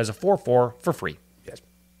can pay it as a 4/4 for free. Yes.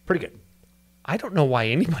 Pretty good. I don't know why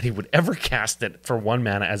anybody would ever cast it for 1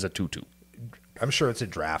 mana as a 2/2. I'm sure it's a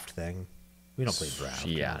draft thing. We don't play draft.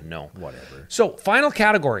 Yeah, no. Whatever. So, final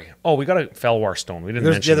category. Oh, we got a Felwar Stone. We didn't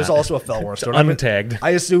mention There's that. also a Felwar Stone. Untagged.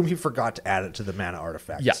 I assume he forgot to add it to the mana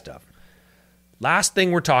artifact stuff. Last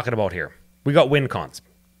thing we're talking about here. We got win cons.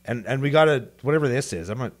 And we got a, whatever this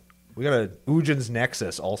is, we got a Ujin's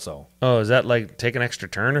Nexus also. Oh, is that like take an extra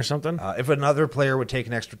turn or something? If another player would take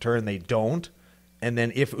an extra turn, they don't. And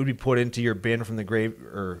then if it would be put into your bin from the grave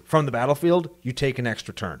or from the battlefield, you take an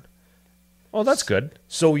extra turn. Oh, that's good.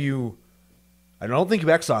 So I don't think you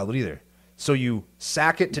exile it either. So you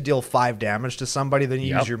sack it to deal 5 damage to somebody, then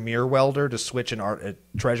you use your Mirror Welder to switch a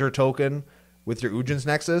treasure token with your Ujin's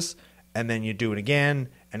Nexus, and then you do it again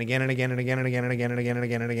and again and again and again and again and again and again and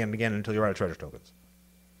again and again and again until you're out of treasure tokens.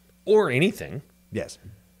 Or anything. Yes.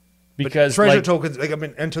 Because but treasure tokens,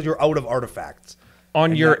 until you're out of artifacts.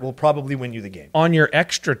 That will probably win you the game. On your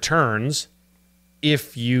extra turns,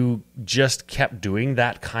 if you just kept doing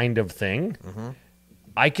that kind of thing,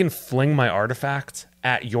 I can fling my artifacts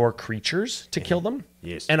at your creatures to kill them.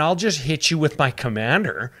 Yes. And I'll just hit you with my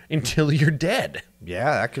commander until you're dead. Yeah,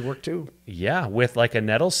 that could work too. Yeah, with like a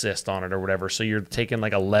nettle cyst on it or whatever. So you're taking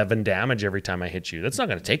like 11 damage every time I hit you. That's not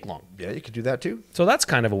going to take long. Yeah, you could do that too. So that's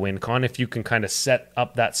kind of a win con if you can kind of set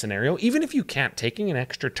up that scenario. Even if you can't, taking an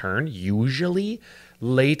extra turn usually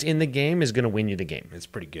late in the game is going to win you the game. It's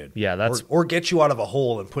pretty good. Yeah, that's or get you out of a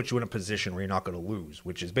hole and put you in a position where you're not going to lose,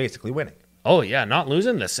 which is basically winning. Oh yeah, not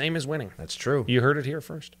losing the same as winning. That's true. You heard it here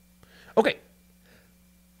first. Okay.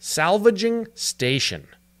 Salvaging Station.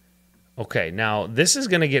 Okay, now this is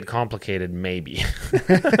going to get complicated, maybe.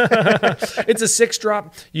 It's a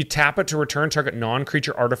 6-drop. You tap it to return target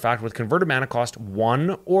non-creature artifact with converted mana cost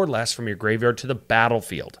 1 or less from your graveyard to the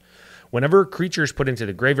battlefield. Whenever a creature is put into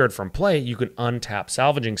the graveyard from play, you can untap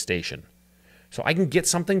Salvaging Station. So I can get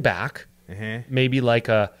something back, maybe like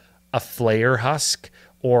a Flayer Husk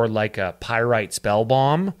or like a Pyrite Spell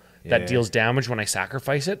Bomb that deals damage when I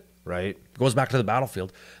sacrifice it. Right. Goes back to the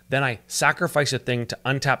battlefield. Then I sacrifice a thing to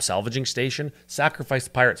untap Salvaging Station, sacrifice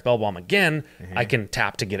the Pirate Spell Bomb again. I can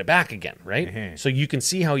tap to get it back again, right? So you can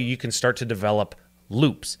see how you can start to develop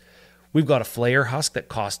loops. We've got a Flayer Husk that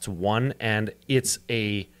costs 1, and it's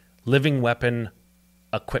a living weapon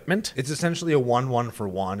equipment. It's essentially a 1/1 for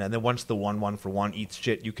 1, and then once the 1/1 for 1 eats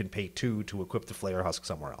shit, you can pay 2 to equip the Flayer Husk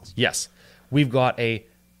somewhere else. Yes. We've got a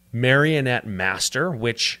Marionette Master,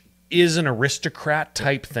 which is an aristocrat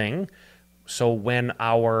type thing. So when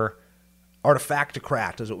our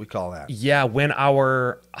Artifactocrat is what we call that. Yeah, when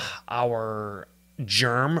our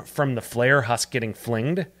germ from the Flayer Husk getting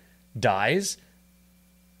flinged dies.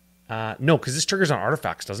 No, because this triggers on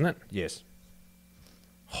artifacts, doesn't it? Yes.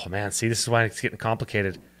 Oh man, see, this is why it's getting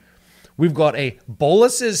complicated. We've got a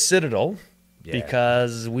Bolas's Citadel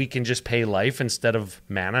because we can just pay life instead of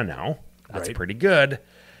mana now. That's pretty good.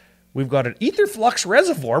 We've got an Ether Flux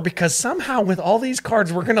Reservoir because somehow with all these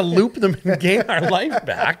cards, we're going to loop them and gain our life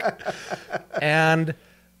back. And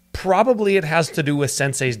probably it has to do with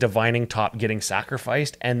Sensei's Divining Top getting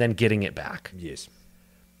sacrificed and then getting it back. Yes.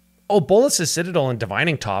 Oh, Bolas's Citadel and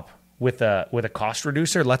Divining Top with a cost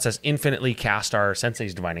reducer lets us infinitely cast our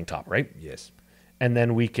Sensei's Divining Top, right? Yes. And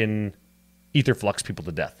then we can Ether Flux people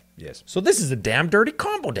to death. Yes. So this is a damn dirty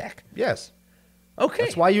combo deck. Yes. Okay.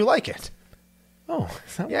 That's why you like it. Oh.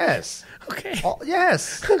 Yes. Okay.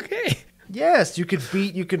 Yes. Okay. Yes, you can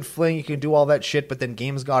beat, you can fling, you can do all that shit, but then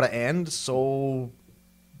games gotta end, so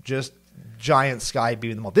just giant sky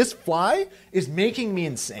beam them all. This fly is making me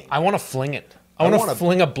insane. I want to fling it. I want to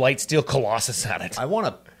fling a Blightsteel Colossus at it. I want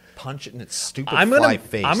to punch it in its stupid fly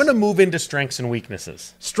face. I'm going to move into strengths and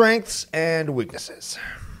weaknesses. Strengths and weaknesses.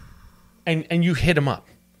 And you hit them up.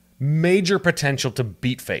 Major potential to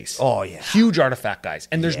beat face. Oh, yeah. Huge artifact guys.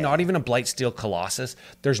 And there's not even a Blightsteel Colossus.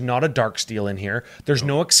 There's not a Darksteel in here. There's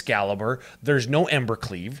no Excalibur. There's no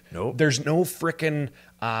Embercleave. Nope. There's no frickin'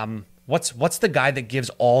 what's the guy that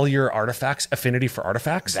gives all your artifacts affinity for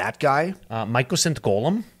artifacts? That guy? Mycosynth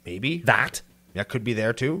Golem? Maybe. That could be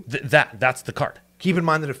there too. That's the card. Keep in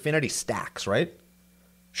mind that affinity stacks, right?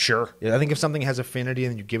 Sure. Yeah, I think if something has affinity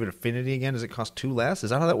and you give it affinity again, does it cost 2 less?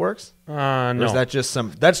 Is that how that works? No. Or is that just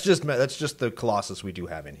that's just the Colossus we do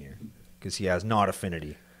have in here because he has not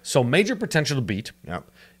affinity. So major potential to beat. Yep.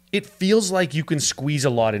 It feels like you can squeeze a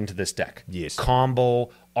lot into this deck. Yes.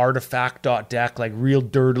 Combo, artifact.deck, like real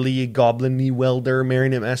dirtily, goblin-y welder,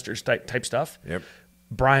 Marionette Masters type stuff. Yep.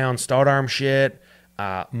 Bryon Stoutarm shit.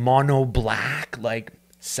 Mono black, like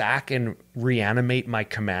sack and reanimate my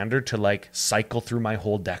commander to like cycle through my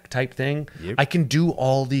whole deck type thing. Yep. I can do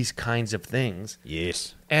all these kinds of things.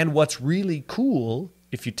 Yes. And what's really cool,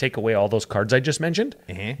 if you take away all those cards I just mentioned,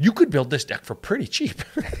 Uh-huh. you could build this deck for pretty cheap.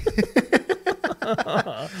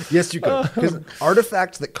 Yes, you could. Because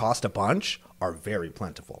artifacts that cost a bunch are very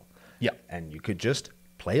plentiful. Yeah. And you could just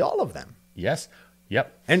play all of them. Yes.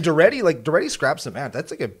 Yep. And Duretti scraps them out.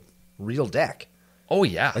 That's like a real deck. Oh,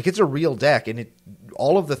 yeah. Like it's a real deck, and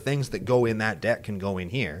all of the things that go in that deck can go in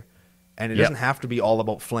here. And it doesn't have to be all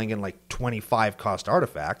about flinging like 25 cost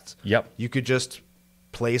artifacts. Yep. You could just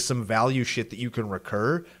play some value shit that you can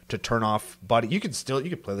recur to turn off buddy. You could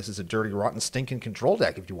play this as a dirty, rotten, stinking control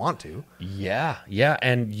deck if you want to. Yeah, yeah.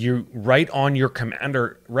 And you right on your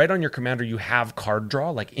commander, you have card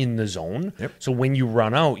draw like in the zone. Yep. So when you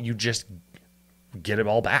run out, you just get it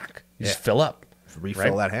all back. You just fill up.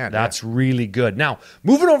 refill that hand. That's really good. Now,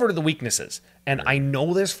 moving over to the weaknesses. And I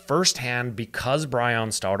know this firsthand because Bryon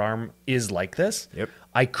Stoutarm is like this. Yep.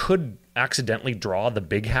 I could accidentally draw the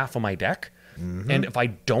big half of my deck. And if I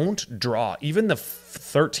don't draw even the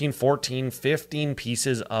 13, 14, 15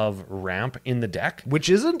 pieces of ramp in the deck, which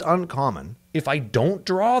isn't uncommon, if I don't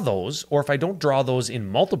draw those, or if I don't draw those in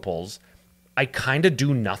multiples, I kind of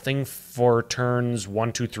do nothing for turns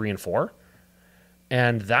 1, 2, 3, and 4.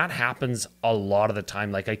 And that happens a lot of the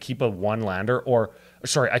time. Like I keep a 1-lander,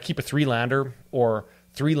 I keep a 3-lander or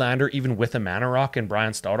 3-lander even with a mana rock in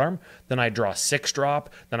Bryon Stoutarm. Then I draw a 6-drop.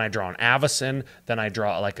 Then I draw an Avacyn. Then I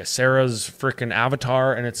draw like a Sarah's freaking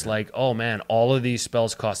Avatar. And it's like, oh man, all of these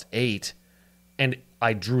spells cost 8. And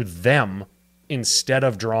I drew them instead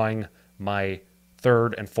of drawing my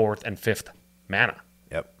 3rd and 4th and 5th mana.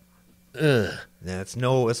 Yep. Ugh. Yeah, it's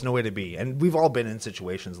no way to be. And we've all been in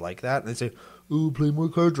situations like that. And they say, ooh, play more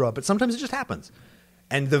card draw. But sometimes it just happens.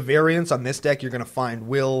 And the variance on this deck you're going to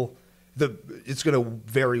find it's going to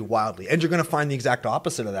vary wildly. And you're going to find the exact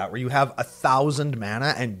opposite of that, where you have 1,000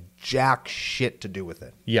 mana and jack shit to do with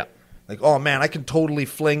it. Yeah. Like, oh man, I can totally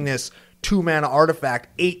fling this 2-mana artifact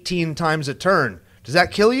 18 times a turn. Does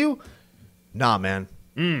that kill you? Nah, man.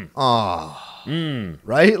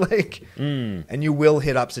 Right? Like, and you will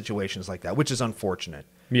hit up situations like that, which is unfortunate.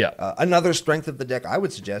 Yeah. Another strength of the deck I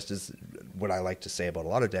would suggest is what I like to say about a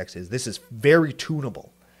lot of decks is this is very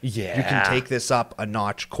tunable. Yeah. You can take this up a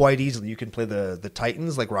notch quite easily. You can play the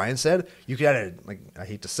Titans, like Ryan said. You could add I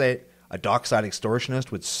hate to say it, a Dockside Extortionist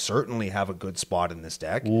would certainly have a good spot in this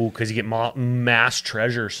deck. Ooh, because you get mass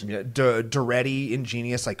treasures. Yeah, Duretti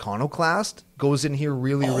Ingenious Iconoclast goes in here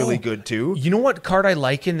really good too. You know what card I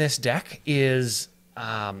like in this deck is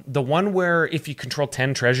the one where if you control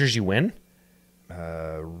 10 treasures, you win.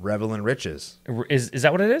 Revel in Riches. Is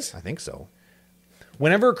that what it is? I think so.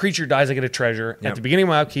 Whenever a creature dies, I get a treasure. Yep. At the beginning of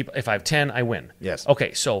my upkeep, if I have 10, I win. Yes.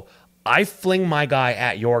 Okay, so I fling my guy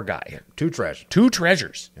at your guy. 2 treasures. 2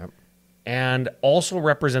 treasures. Yep. And also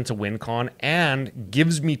represents a win con and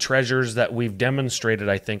gives me treasures that we've demonstrated,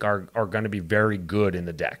 I think, are going to be very good in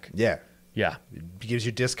the deck. Yeah. Yeah. It gives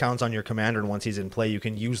you discounts on your commander, and once he's in play, you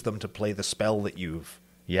can use them to play the spell that you've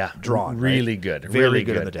drawn. Really right? good. Very really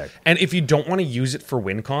good in the deck. And if you don't want to use it for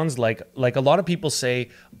win cons, like a lot of people say,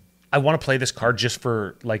 I want to play this card just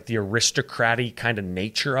for like the aristocratic kind of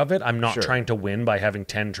nature of it. I'm not trying to win by having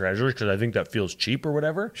 10 treasures because I think that feels cheap or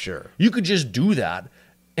whatever. Sure. You could just do that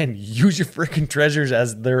and use your freaking treasures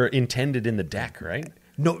as they're intended in the deck, right?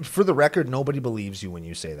 No, for the record, nobody believes you when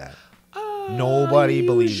you say that. Nobody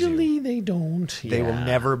believes you. Usually they don't. They will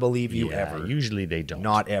never believe you ever. Usually they don't.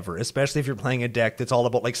 Not ever. Especially if you're playing a deck that's all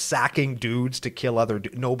about like sacking dudes to kill other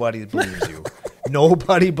dudes. Nobody believes you.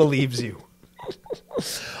 Nobody believes you.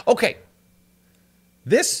 Okay.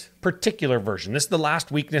 This particular version, this is the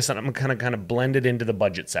last weakness, and I'm kind of blended into the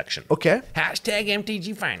budget section. Okay. Hashtag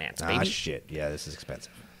MTG Finance, baby. Ah, shit. Yeah, this is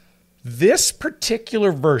expensive. This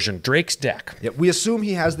particular version, Drake's deck. Yeah, we assume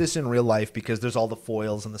he has this in real life because there's all the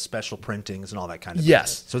foils and the special printings and all that kind of Yes.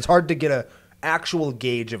 business. So it's hard to get a actual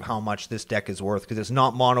gauge of how much this deck is worth because it's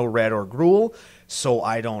not mono, red, or Gruul, so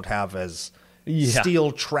I don't have as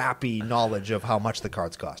steel trappy knowledge of how much the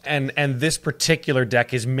cards cost. And this particular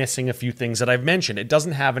deck is missing a few things that I've mentioned. It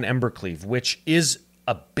doesn't have an Embercleave, which is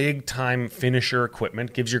a big-time finisher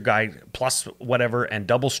equipment, gives your guy plus whatever and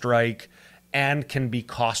double strike, and can be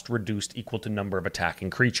cost reduced equal to number of attacking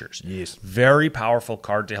creatures. Yes. Very powerful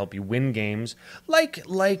card to help you win games, like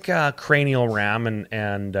Cranial Ram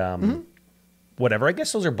and whatever. I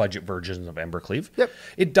guess those are budget versions of Embercleave. Yep.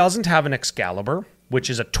 It doesn't have an Excalibur, which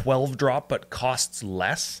is a 12-drop but costs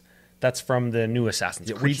less. That's from the new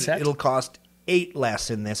Assassin's Creed set. It'll cost 8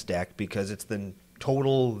 less in this deck because it's the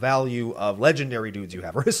total value of legendary dudes you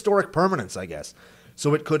have, or historic permanents, I guess.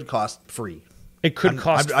 So it could cost free. It could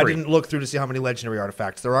cost free. I didn't look through to see how many legendary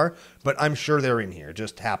artifacts there are, but I'm sure they're in here.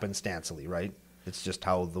 Just happenstancely, right? It's just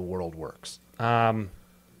how the world works.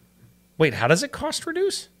 Wait, how does it cost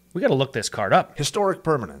reduce? We got to look this card up. Historic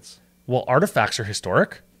permanents. Well, artifacts are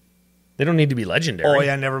historic. They don't need to be legendary. Oh,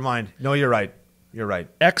 yeah, never mind. No, you're right. You're right.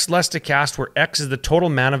 X less to cast, where X is the total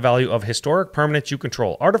mana value of historic permanents you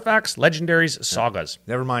control. Artifacts, legendaries, sagas.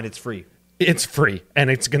 Never mind, it's free. It's free, and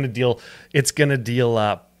it's going to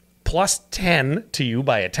deal plus 10 to you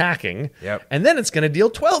by attacking. Yep. And then it's going to deal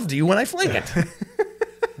 12 to you when I fling it.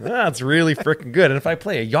 That's really freaking good. And if I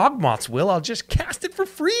play a Yawgmoth's Will, I'll just cast it for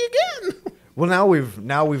free again. Well,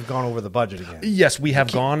 now we've gone over the budget again. Yes, we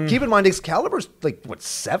have gone. Keep in mind, Excalibur's like what,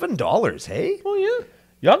 $7? Hey. Oh yeah.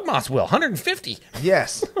 Yawgmoth's Will, $150.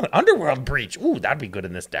 Yes. Underworld Breach. Ooh, that'd be good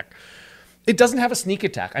in this deck. It doesn't have a sneak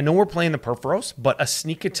attack. I know we're playing the Purphoros, but a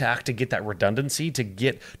sneak attack to get that redundancy,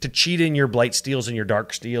 to cheat in your Blight Steels and your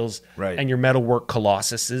Dark Steels and your Metalwork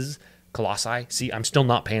Colossi. See, I'm still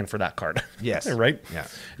not paying for that card. Yes. Right? Yeah.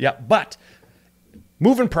 Yeah, but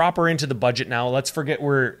moving proper into the budget now, let's forget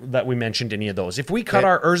that we mentioned any of those. If we cut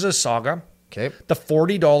our Urza's Saga, the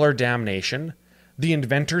 $40 Damnation, the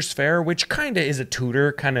Inventor's Fair, which kind of is a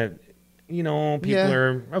tutor, kind of, people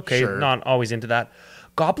are, not always into that.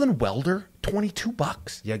 Goblin Welder,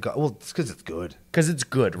 $22. Yeah, well, it's because it's good. Because it's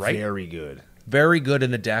good, right? Very good. Very good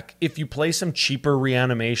in the deck. If you play some cheaper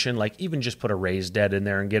reanimation, like even just put a Raised Dead in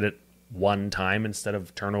there and get it one time instead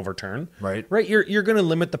of turn over turn. Right. Right, you're going to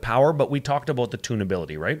limit the power, but we talked about the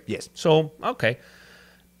tunability, right? Yes. So, okay.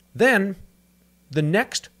 Then, the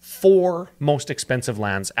next 4 most expensive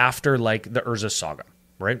lands after, like, the Urza's Saga,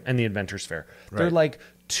 right? And the Adventurer's Fair. Right. They're, like,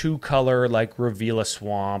 2-color, like, Reveal a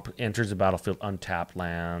Swamp, enters the battlefield, untapped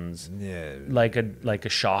lands. Yeah. Like a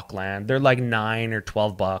shock land. They're, like, $9 or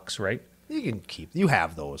 $12, right? You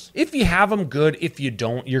have those. If you have them, good. If you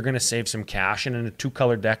don't, you're going to save some cash. And in a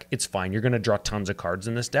 2-color deck, it's fine. You're going to draw tons of cards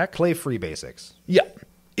in this deck. Play free basics. Yeah.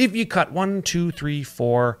 If you cut 1, 2, 3,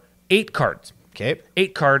 4, 8 cards. Okay.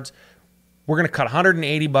 8 cards. We're going to cut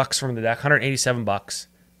 $180 from the deck, $187.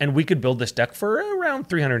 And we could build this deck for around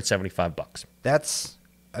 $375. That's,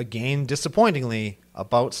 again, disappointingly,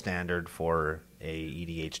 about standard for a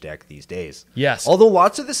EDH deck these days. Yes. Although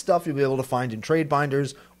lots of this stuff you'll be able to find in trade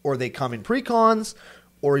binders, or they come in precons,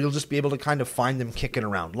 or you'll just be able to kind of find them kicking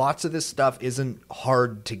around. Lots of this stuff isn't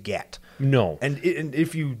hard to get. No. And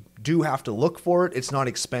if you do have to look for it, it's not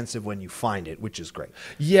expensive when you find it, which is great.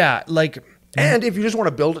 Yeah, like... And if you just want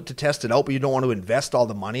to build it to test it out, but you don't want to invest all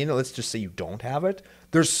the money in it, let's just say you don't have it,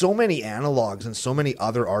 there's so many analogs and so many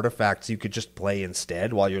other artifacts you could just play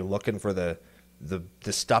instead while you're looking for the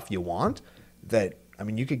stuff you want that... I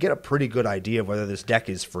mean, you could get a pretty good idea of whether this deck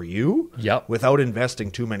is for you without investing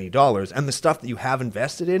too many dollars. And the stuff that you have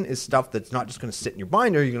invested in is stuff that's not just going to sit in your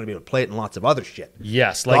binder. You're going to be able to play it in lots of other shit.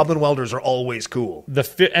 Yes. Goblin Welders are always cool. The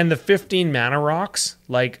 15 mana rocks,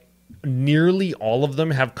 like nearly all of them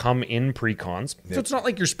have come in precons. So it's not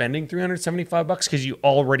like you're spending $375 because you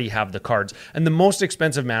already have the cards. And the most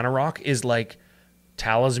expensive mana rock is like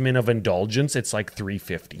Talisman of Indulgence. It's like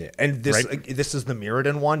 $350. Yeah. And this is the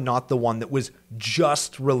Mirrodin one, not the one that was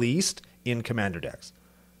just released in Commander decks.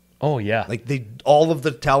 Oh yeah, like all of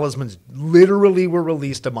the talismans literally were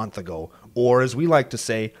released a month ago, or as we like to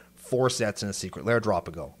say, 4 sets in a Secret Lair drop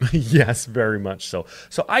ago. Yes, very much so.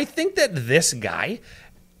 So I think that this guy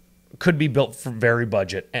could be built for very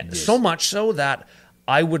budget, and so much so that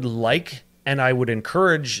I would like and I would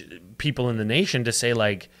encourage people in the nation to say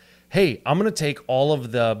like, hey, I'm going to take all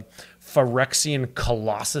of the Phyrexian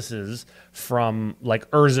Colossuses from like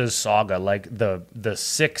Urza's Saga, like the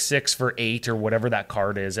 6/6 for 8 or whatever that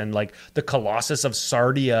card is, and like the Colossus of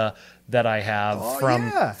Sardia that I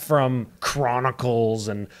have from Chronicles,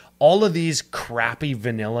 and all of these crappy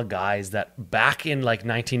vanilla guys that back in like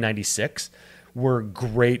 1996 were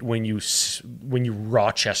great when you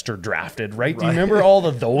Rochester drafted, right? Do you remember all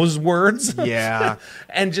of those words? Yeah.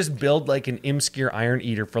 And just build like an Imskir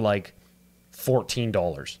Iron-Eater for like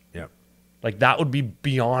 $14. Yeah. Like that would be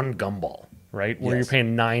beyond Gumball, right? Where you're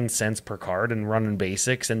paying 9 cents per card and running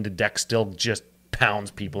basics, and the deck still just pounds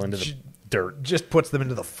people into the dirt. Just puts them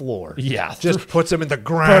into the floor. Yeah. Just puts them in the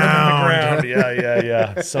ground. Put them in the ground.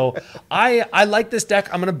 Yeah. So I like this deck.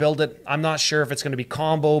 I'm going to build it. I'm not sure if it's going to be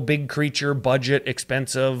combo, big creature, budget,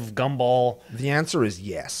 expensive, Gumball. The answer is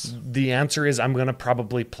yes. The answer is I'm going to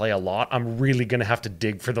probably play a lot. I'm really going to have to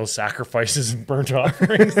dig for those sacrifices and burnt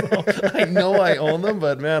offerings. So I know I own them,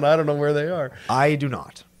 but man, I don't know where they are. I do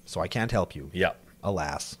not. So I can't help you. Yeah.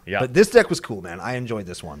 Alas. Yeah. But this deck was cool, man. I enjoyed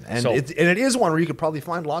this one. And it is one where you could probably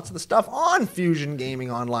find lots of the stuff on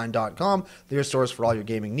FusionGamingOnline.com. Their source for all your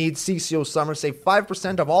gaming needs. CCO Summer. Save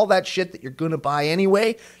 5% of all that shit that you're going to buy anyway.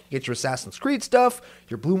 You get your Assassin's Creed stuff.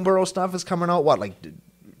 Your Bloomborough stuff is coming out,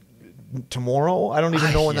 tomorrow? I don't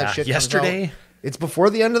even know when that shit comes out. Yesterday? It's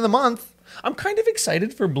before the end of the month. I'm kind of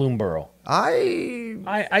excited for Bloomborough.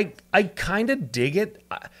 I kind of dig it.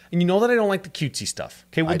 And you know that I don't like the cutesy stuff.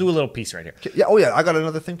 Okay, we'll do a little piece right here. Yeah. Oh, yeah. I got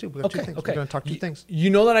another thing, too. We got 2 things. Okay. We're going to talk 2 things. You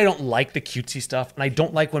know that I don't like the cutesy stuff, and I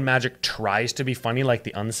don't like when Magic tries to be funny like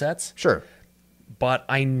the unsets. Sure. But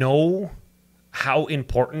I know how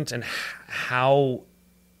important and how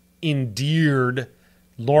endeared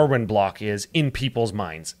Lorwyn block is in people's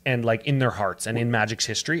minds and like in their hearts and in Magic's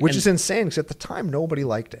history. Which is insane, because at the time, nobody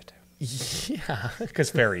liked it. Yeah, because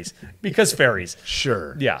fairies. Because fairies.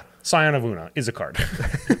 Sure. Yeah. Scion of Una is a card.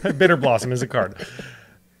 Bitter Blossom is a card.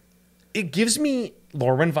 It gives me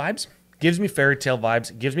Lorwyn vibes Gives me fairy tale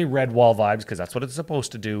vibes. Gives me red wall vibes because that's what it's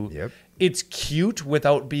supposed to do. Yep. It's cute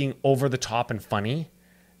without being over the top and funny.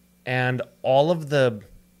 And all of the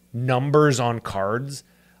numbers on cards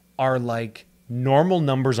are like normal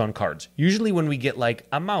numbers on cards. Usually when we get like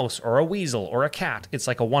a mouse or a weasel or a cat, it's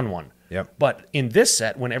like a 1/1. Yep. But in this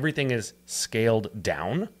set, when everything is scaled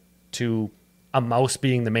down to a mouse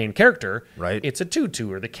being the main character, right, it's a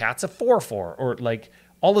 2/2 or the cat's a 4/4 or like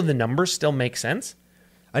all of the numbers still make sense.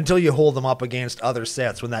 Until you hold them up against other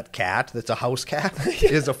sets when that cat, that's a house cat,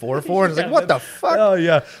 is a 4/4. And it's like, what the fuck? Oh,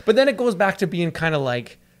 yeah. But then it goes back to being kind of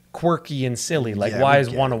like quirky and silly. Like, why is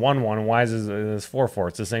 1 a 1/1 and why is this 4/4?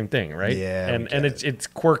 It's the same thing, right? Yeah. And it's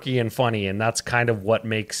quirky and funny, and that's kind of what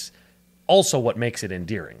makes it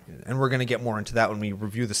endearing. And we're going to get more into that when we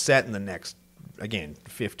review the set in the next, again,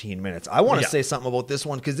 15 minutes. I want to say something about this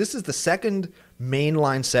one because this is the second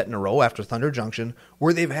mainline set in a row after Thunder Junction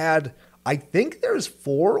where they've had, I think there's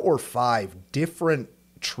 4 or 5 different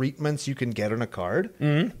treatments you can get on a card,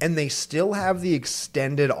 and they still have the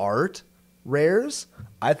extended art rares.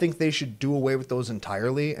 I think they should do away with those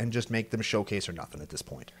entirely and just make them showcase or nothing at this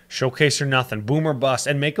point. Showcase or nothing, boom or bust,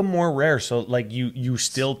 and make them more rare so like you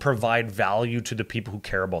still provide value to the people who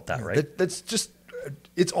care about that, right? That's just,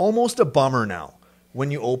 it's almost a bummer now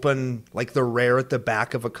when you open like the rare at the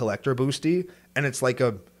back of a collector boosty and it's like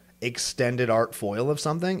a extended art foil of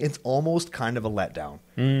something. It's almost kind of a letdown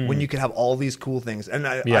when you can have all these cool things. And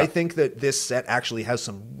I think that this set actually has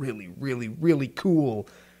some really, really, really cool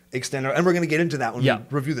extended, and we're going to get into that when we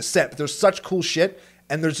review the set, but there's such cool shit,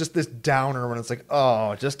 and there's just this downer when it's like,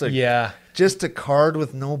 oh, just a card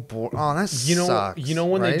with no board. Oh, that sucks. You know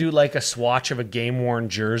when they do like a swatch of a game-worn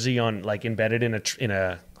jersey on like embedded in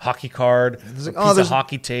a hockey card, like, piece of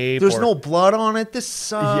hockey tape. There's no blood on it. This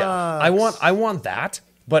sucks. Yeah, I want that,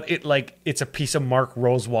 but it's a piece of Mark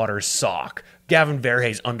Rosewater's sock, Gavin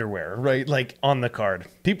Verhey's underwear, right? Like on the card.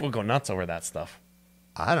 People go nuts over that stuff.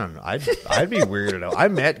 I don't know. I'd be weirded out. I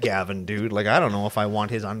met Gavin, dude. Like, I don't know if I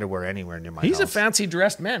want his underwear anywhere near my house. He's a fancy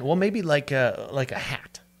dressed man. Well, maybe like a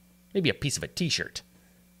hat. Maybe a piece of a t-shirt.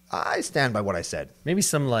 I stand by what I said. Maybe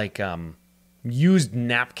some like used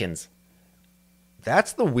napkins.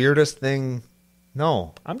 That's the weirdest thing.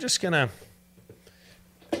 No. I'm just gonna.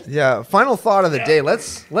 Yeah. Final thought of the day.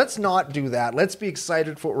 Let's not do that. Let's be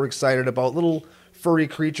excited for what we're excited about. Little furry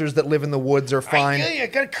creatures that live in the woods are fine. I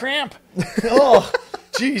got a cramp. Oh,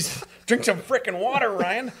 jeez. Drink some frickin' water,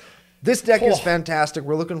 Ryan. This deck is fantastic.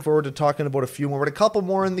 We're looking forward to talking about a few more. We're a couple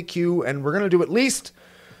more in the queue, and we're going to do at least,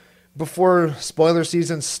 before spoiler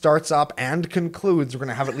season starts up and concludes, we're going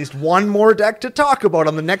to have at least one more deck to talk about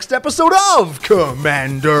on the next episode of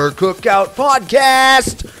Commander Cookout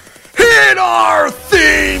Podcast. Hit our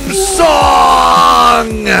theme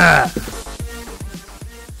song!